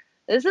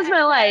this is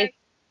my life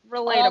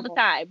all the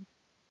time.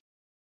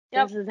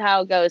 Yep. This is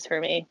how it goes for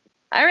me.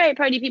 All right,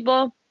 party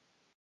people.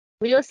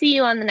 we will see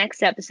you on the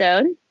next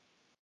episode.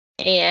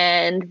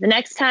 And the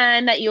next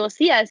time that you will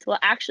see us will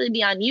actually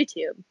be on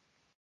YouTube.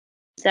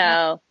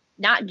 So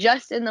not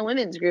just in the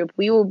women's group.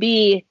 We will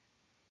be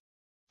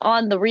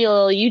on the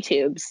real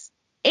YouTubes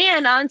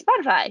and on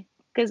Spotify.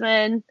 Because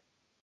when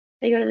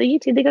they go to the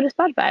YouTube, they go to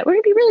Spotify. We're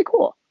going to be really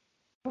cool.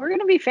 We're going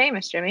to be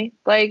famous, Jimmy.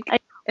 Like,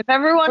 if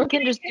everyone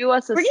can just do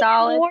us a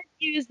solid. More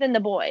views than the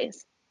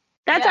boys.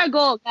 That's our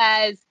goal,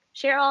 guys.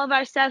 Share all of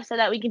our stuff so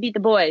that we can beat the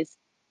boys.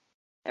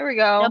 There we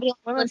go. Nobody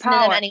will listen to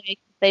them anyway.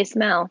 They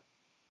smell.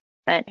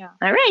 But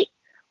all right.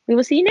 We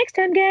will see you next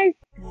time, guys.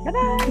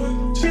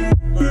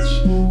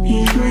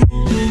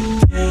 Bye-bye.